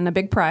and won a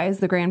big prize,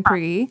 the Grand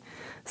Prix.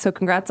 So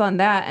congrats on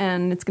that.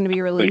 And it's going to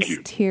be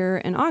released here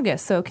in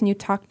August. So can you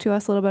talk to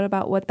us a little bit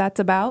about what that's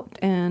about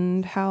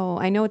and how,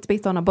 I know it's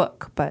based on a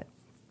book, but.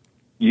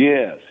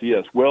 Yes.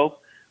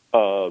 Well,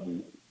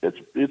 that's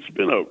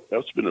been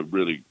a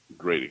really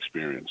great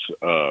experience.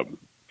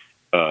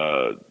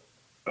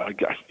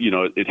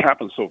 It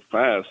happened so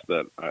fast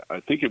that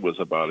I think it was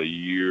about a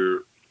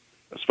year.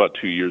 It's about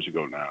 2 years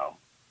ago now,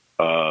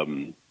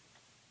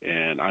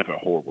 and I have a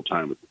horrible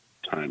time with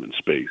time and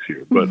space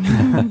here. But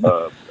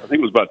I think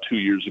it was about 2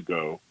 years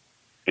ago,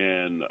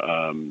 and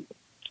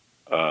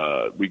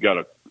we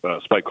got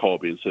Spike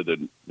called me and said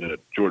that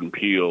Jordan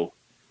Peele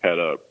had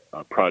a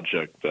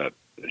project that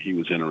he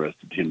was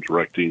interested in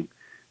directing,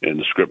 and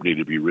the script needed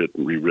to be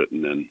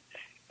rewritten,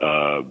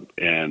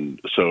 and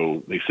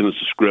so they sent us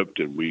a script,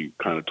 and we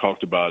kind of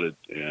talked about it,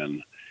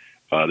 and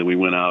then we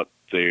went out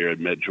there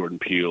and met Jordan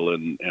Peele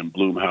and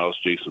Blumhouse,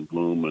 Jason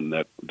Blum, and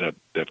that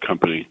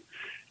company,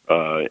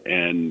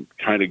 and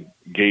kind of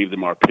gave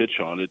them our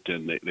pitch on it,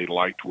 and they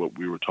liked what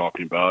we were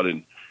talking about.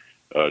 And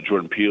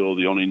Jordan Peele,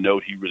 the only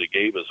note he really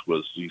gave us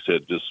was he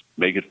said, "Just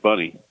make it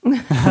funny,"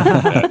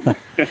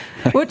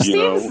 which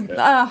seems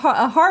a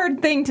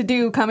hard thing to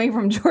do coming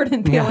from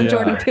Jordan Peele, and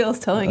Jordan Peele's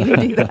telling you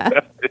to do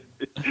that.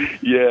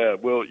 Yeah,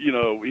 well, he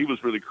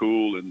was really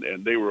cool,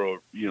 and they were,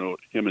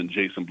 him and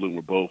Jason Blum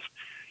were both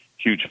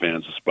huge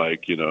fans of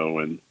Spike,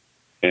 and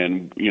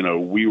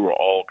we were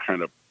all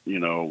kind of,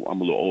 I'm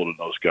a little older than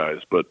those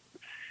guys, but,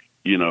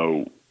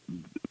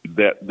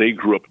 that they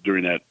grew up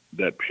during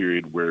that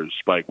period where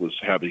Spike was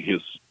having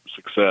his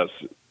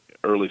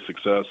early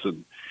success,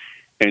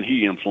 and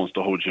he influenced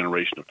a whole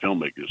generation of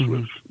filmmakers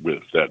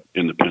with that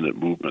independent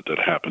movement that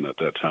happened at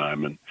that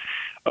time, and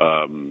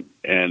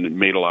it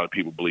made a lot of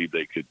people believe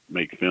they could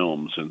make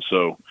films, and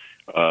so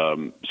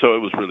it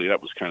was really,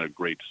 that was kind of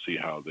great to see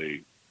how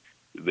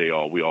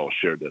we all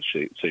shared that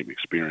same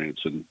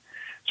experience, and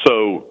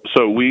so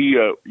we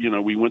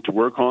we went to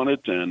work on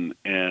it, and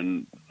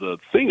the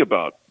thing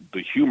about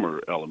the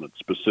humor element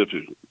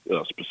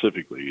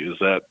specifically is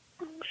that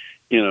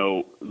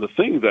the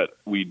thing that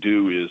we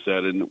do is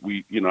that, and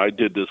I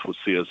did this with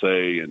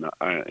CSA,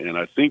 and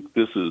I think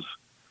this is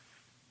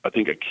a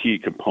key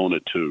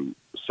component to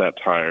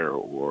satire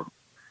or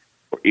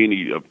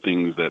any of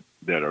things that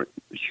are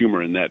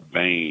humor in that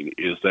vein,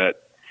 is that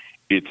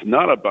it's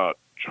not about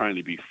trying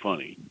to be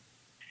funny.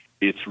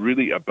 It's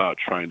really about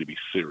trying to be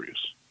serious.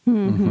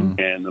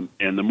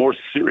 And the more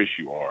serious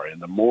you are,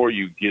 and the more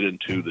you get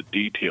into the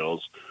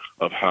details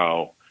of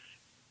how,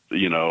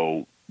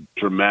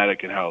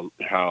 dramatic and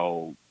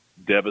how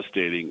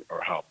devastating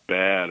or how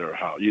bad or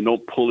how you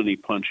don't pull any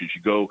punches,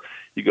 you go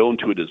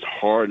into it as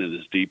hard and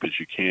as deep as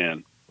you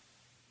can,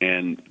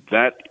 and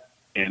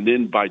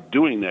then by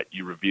doing that,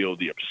 you reveal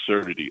the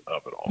absurdity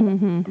of it all.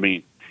 I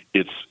mean,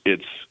 it's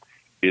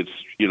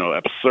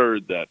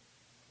absurd that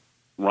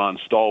Ron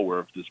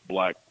Stallworth, this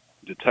black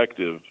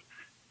detective,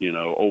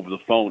 over the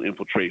phone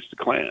infiltrates the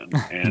Klan,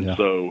 and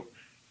so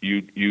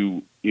you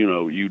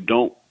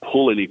don't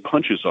pull any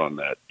punches on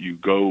that. You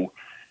go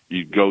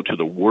to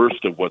the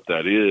worst of what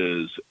that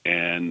is,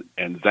 and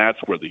that's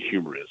where the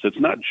humor is. It's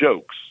not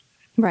jokes.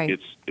 Right.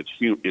 It's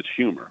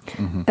humor.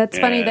 That's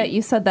funny that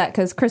you said that,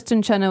 because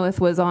Kristen Chenoweth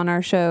was on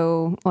our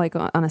show, like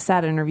on a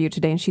SAT interview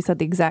today, and she said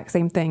the exact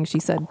same thing. She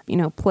said,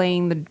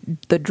 playing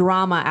the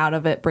drama out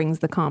of it brings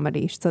the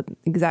comedy. She said the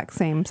exact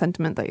same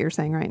sentiment that you're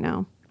saying right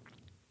now.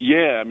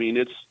 Yeah, I mean,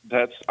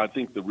 that's I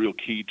think the real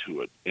key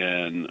to it,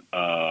 and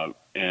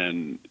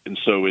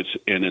so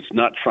it's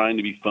not trying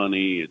to be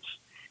funny.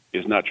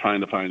 It's not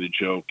trying to find a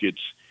joke.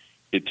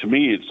 To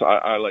me,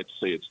 I like to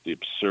say it's the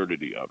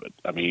absurdity of it.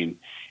 I mean.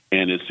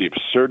 And it's the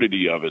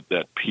absurdity of it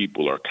that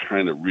people are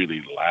kind of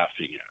really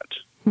laughing at,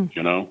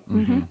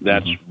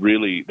 That's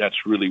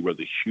really where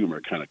the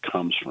humor kind of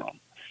comes from.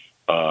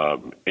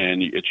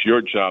 And it's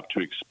your job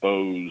to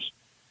expose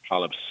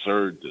how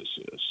absurd this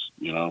is,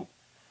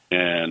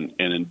 and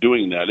in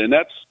doing that, and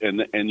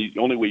the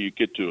only way you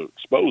get to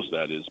expose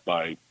that is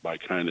by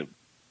kind of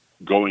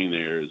going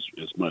there as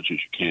much as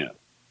you can.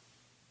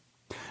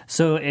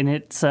 So, and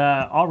it's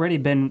already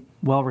been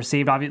well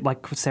received.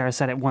 Like Sarah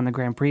said, it won the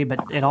Grand Prix, but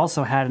it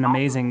also had an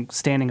amazing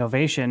standing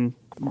ovation.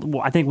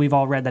 I think we've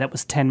all read that it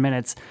was 10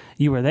 minutes.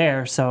 You were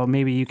there, so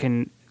maybe you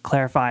can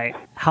clarify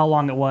how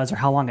long it was or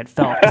how long it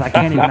felt, because I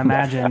can't even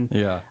imagine.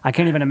 I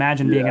can't even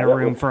imagine being in a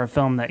room for a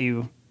film that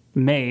you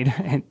made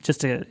and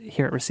just to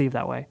hear it received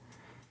that way.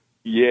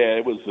 Yeah,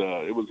 it was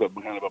a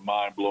kind of a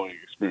mind blowing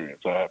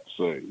experience, I have to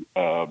say.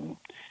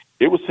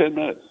 It was 10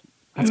 minutes.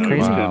 That's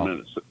crazy. Wow. 10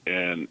 minutes,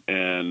 and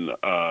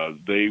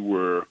they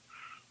were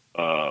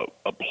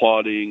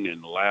applauding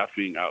and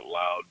laughing out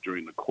loud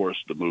during the course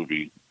of the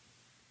movie,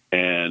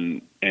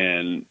 and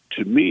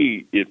to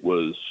me, it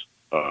was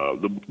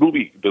the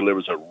movie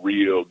delivers a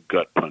real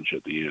gut punch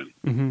at the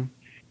end,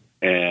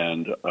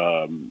 and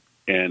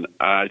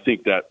I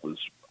think that was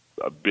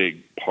a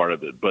big part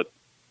of it. But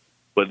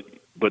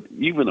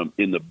even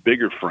in the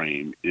bigger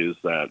frame is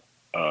that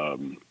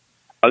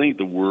I think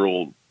the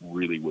world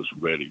really was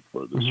ready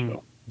for this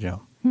film. Yeah.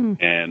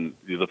 And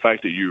the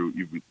fact that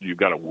you've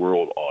got a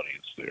world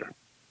audience there,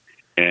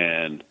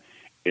 and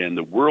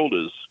the world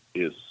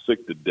is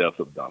sick to death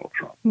of Donald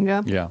Trump.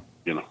 Yeah.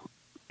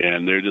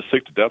 And they're just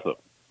sick to death of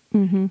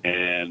him.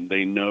 And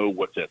they know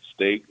what's at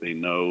stake. They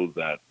know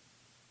that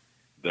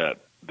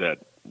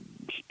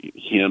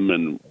him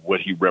and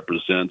what he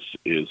represents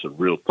is a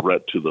real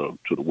threat to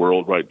the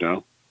world right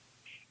now.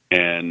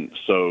 And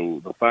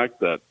so the fact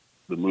that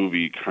the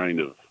movie kind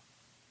of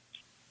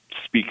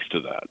speaks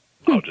to that,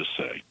 I'll just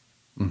say,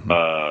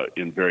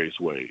 in various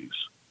ways.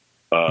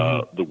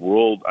 The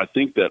world, I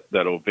think that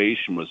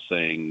ovation was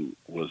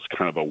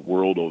kind of a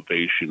world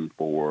ovation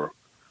for,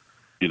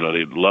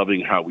 they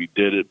loving how we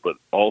did it, but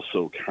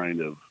also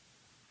kind of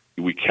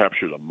we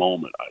captured a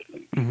moment, I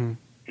think,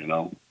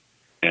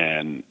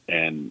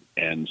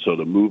 and so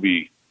the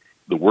movie,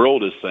 the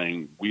world is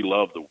saying we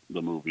love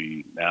the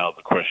movie. Now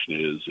the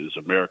question is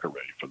America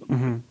ready for the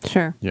movie?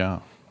 Sure. Yeah.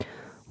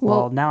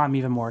 Well, now I'm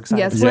even more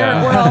excited. Yes, we're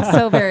all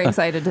so very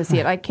excited to see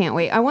it. I can't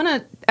wait. I want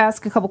to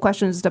ask a couple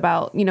questions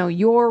about,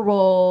 your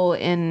role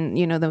in,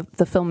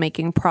 the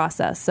filmmaking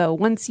process. So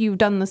once you've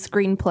done the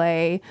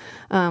screenplay,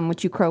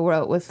 which you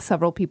co-wrote with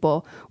several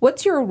people,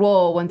 what's your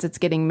role once it's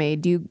getting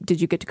made? Did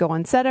you get to go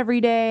on set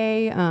every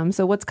day?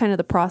 So what's kind of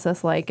the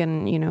process like,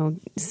 and,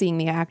 seeing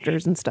the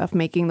actors and stuff,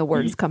 making the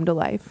words come to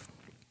life?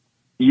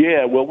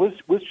 Yeah, well, with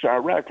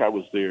Chirac, I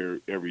was there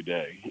every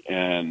day,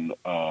 and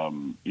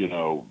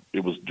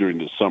it was during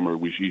the summer.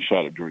 He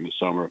shot it during the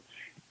summer.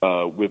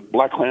 With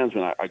Black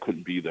Klansman, I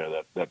couldn't be there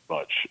that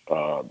much,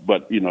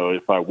 but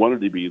if I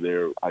wanted to be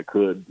there, I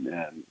could.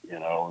 And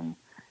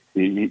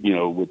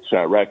with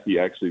Chirac, he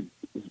actually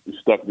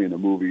stuck me in the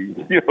movie,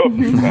 a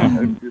few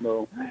times,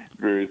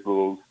 various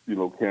little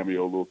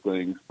cameo little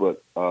things,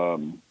 but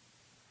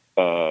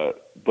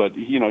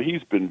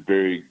he's been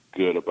very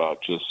good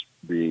about just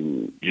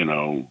being, he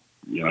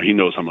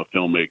knows I'm a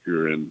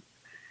filmmaker, and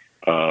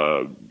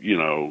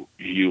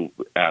he'll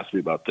ask me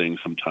about things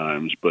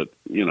sometimes, but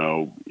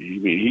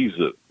he's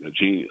a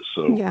genius.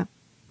 So yeah.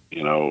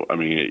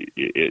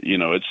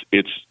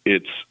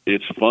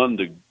 It's fun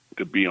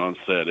to be on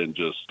set and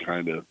just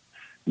kind of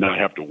not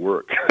have to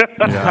work.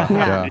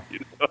 Yeah.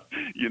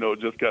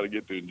 Just kind of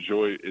get to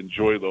enjoy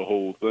the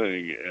whole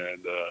thing.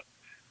 And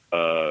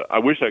I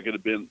wish I could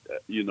have been,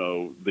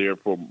 there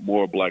for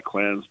more Black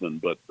Klansmen,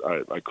 but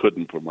I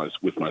couldn't with my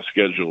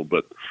schedule.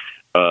 But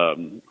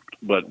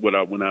when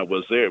I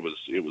was there, it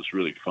was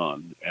really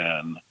fun.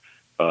 And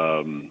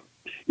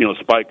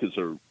Spike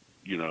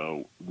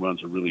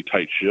runs a really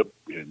tight ship,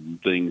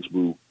 and things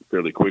move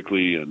fairly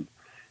quickly. And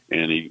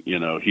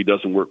he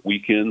doesn't work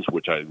weekends,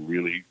 which I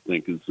really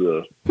think is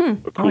a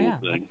cool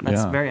thing.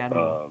 That's very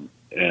admirable.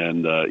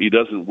 And he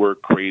doesn't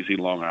work crazy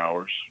long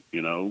hours,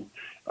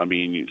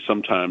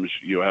 sometimes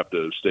you have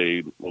to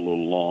stay a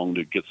little long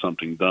to get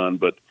something done,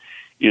 but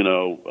he's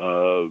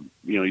a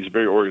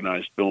very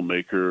organized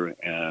filmmaker,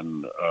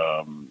 and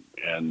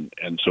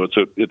so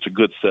it's a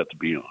good set to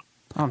be on.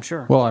 Oh, I'm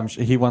sure. Well,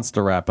 he wants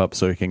to wrap up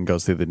so he can go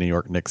see the New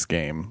York Knicks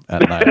game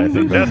at night. I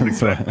think that's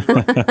exactly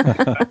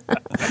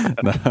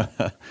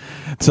right.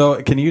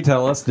 So, can you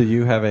tell us? Do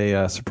you have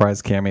a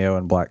surprise cameo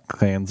in Black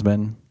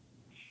Klansman?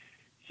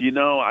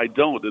 I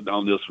don't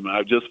on this one.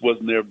 I just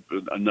wasn't there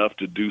enough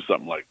to do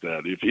something like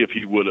that. If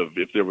he would have,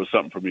 if there was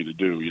something for me to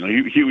do, he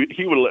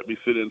would have let me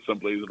sit in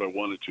someplace if I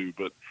wanted to.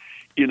 But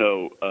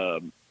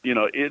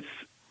it's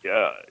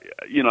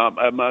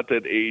I'm at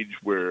that age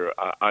where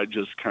I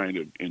just kind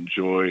of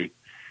enjoy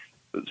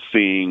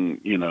seeing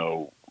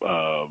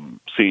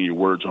seeing your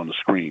words on the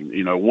screen.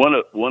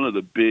 One of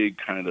the big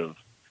kind of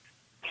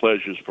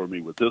pleasures for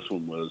me with this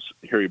one was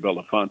Harry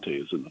Belafonte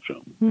is in the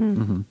film.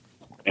 Mm-hmm.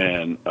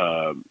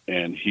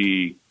 And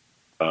he,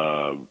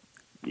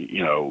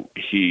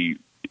 he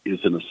is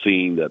in a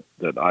scene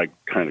that I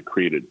kind of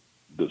created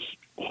this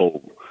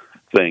whole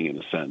thing in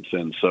a sense.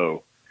 And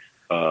so,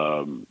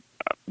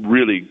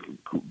 really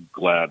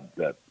glad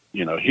that,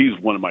 he's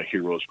one of my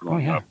heroes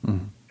growing up.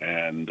 Mm-hmm.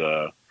 And,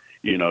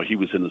 he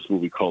was in this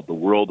movie called The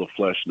World of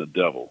Flesh and the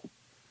Devil.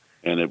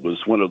 and it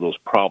was one of those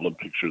problem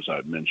pictures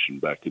I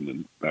mentioned back in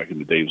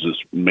the days. It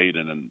was made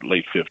in the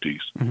late 50s.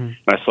 Mm-hmm.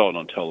 I saw it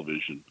on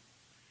television,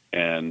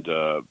 and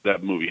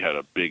that movie had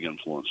a big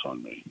influence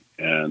on me.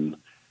 And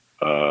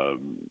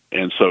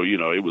so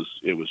it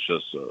was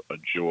just a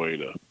joy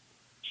to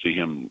see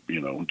him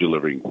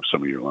delivering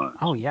some of your lines.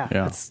 Oh yeah.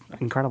 That's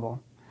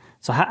incredible.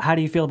 So how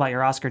do you feel about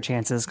your Oscar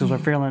chances? Because we're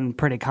feeling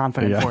pretty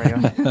confident for you.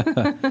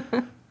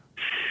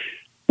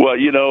 Well, I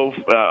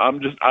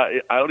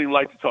don't even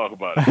like to talk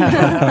about it.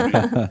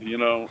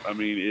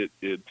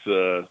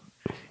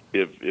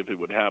 If it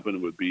would happen,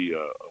 it would be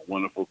a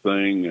wonderful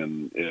thing,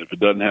 and if it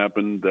doesn't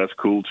happen, that's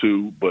cool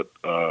too. But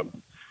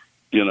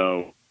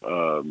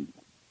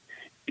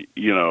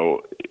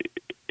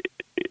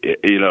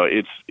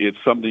it's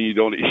something you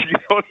don't even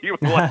like. You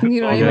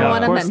don't even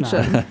want to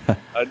mention.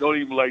 I don't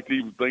even like to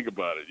even think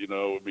about it. You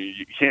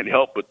can't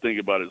help but think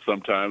about it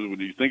sometimes. When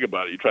you think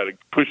about it, you try to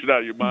push it out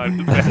of your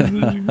mind as fast as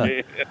you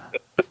can.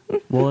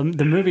 Well,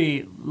 the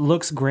movie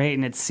looks great,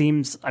 and it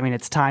seems,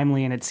 it's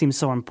timely, and it seems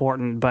so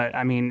important, but,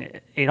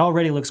 it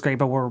already looks great,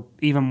 but we're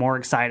even more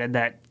excited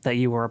that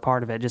you were a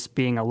part of it, just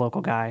being a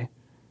local guy.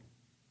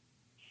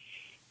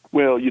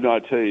 Well, I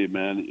tell you,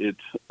 man,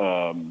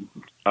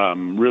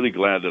 I'm really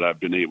glad that I've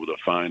been able to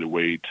find a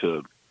way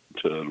to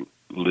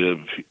live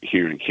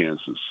here in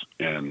Kansas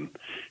and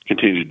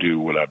continue to do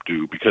what I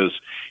do. Because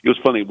it was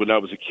funny, when I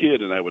was a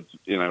kid and I was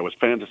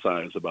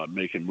fantasize about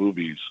making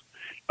movies,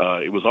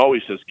 it was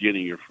always just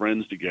getting your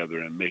friends together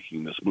and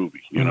making this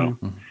movie,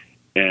 Mm-hmm.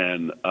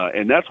 and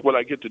that's what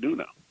I get to do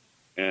now,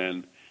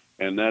 and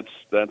that's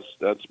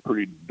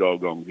pretty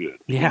doggone good.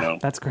 Yeah,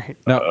 that's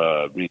great. That's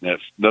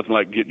nothing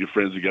like getting your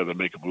friends together and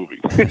make a movie.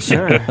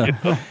 Sure.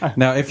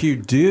 Now, if you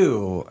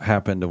do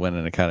happen to win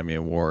an Academy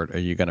Award, are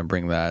you going to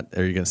bring that?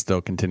 Are you going to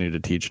still continue to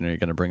teach, and are you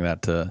going to bring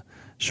that to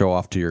show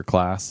off to your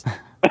class?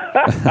 Oh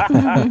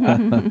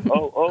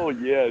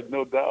yeah,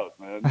 no doubt,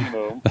 man.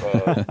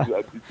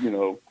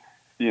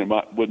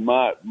 When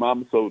my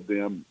mom's so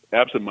damn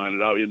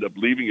absent-minded, I'll end up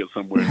leaving it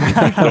somewhere.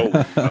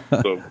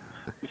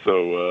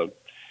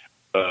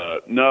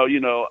 No,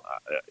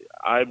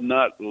 I've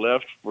not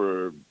left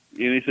for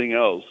anything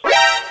else.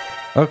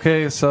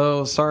 Okay,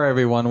 so sorry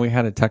everyone, we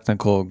had a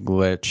technical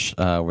glitch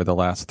where the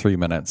last 3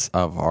 minutes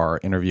of our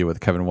interview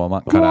with Kevin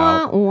Willmott cut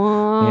out.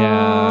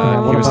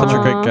 Yeah, he was such a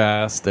great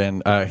guest,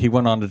 and he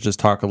went on to just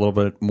talk a little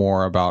bit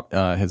more about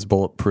his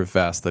bulletproof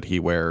vest that he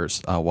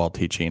wears while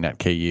teaching at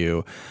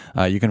KU.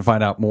 You can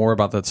find out more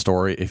about that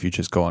story if you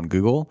just go on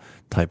Google,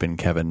 type in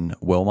Kevin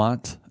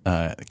Willmott,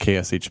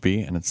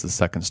 KSHB, and it's the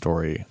second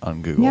story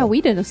on Google. Yeah,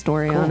 we did a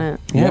story on it.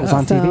 Yeah, it was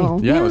on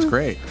TV. Yeah, it was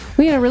great.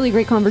 We had a really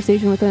great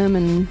conversation with him,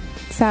 and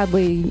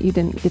sadly, you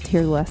didn't get to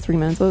hear the last 3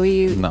 minutes. But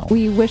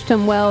we wished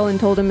him well and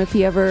told him if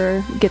he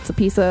ever gets a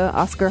piece of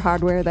Oscar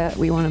hardware that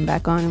we want him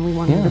back on, and we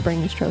want him to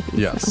bring his trophy.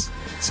 Yes.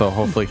 So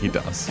hopefully he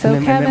does. So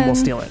and Kevin, then we'll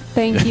steal it.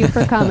 Thank you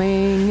for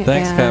coming.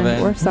 Thanks, and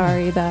Kevin. We're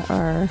sorry that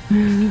our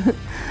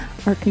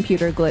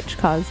computer glitch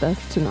caused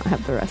us to not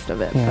have the rest of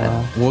it.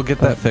 Yeah. But We'll get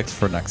that fixed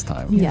for next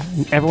time.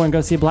 yes. Everyone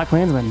go see Black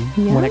Klansman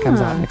when it comes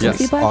out next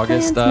Yes, week. Black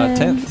August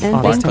Klansman. 10th. And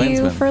Black thank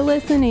you Klansman. for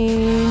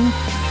listening.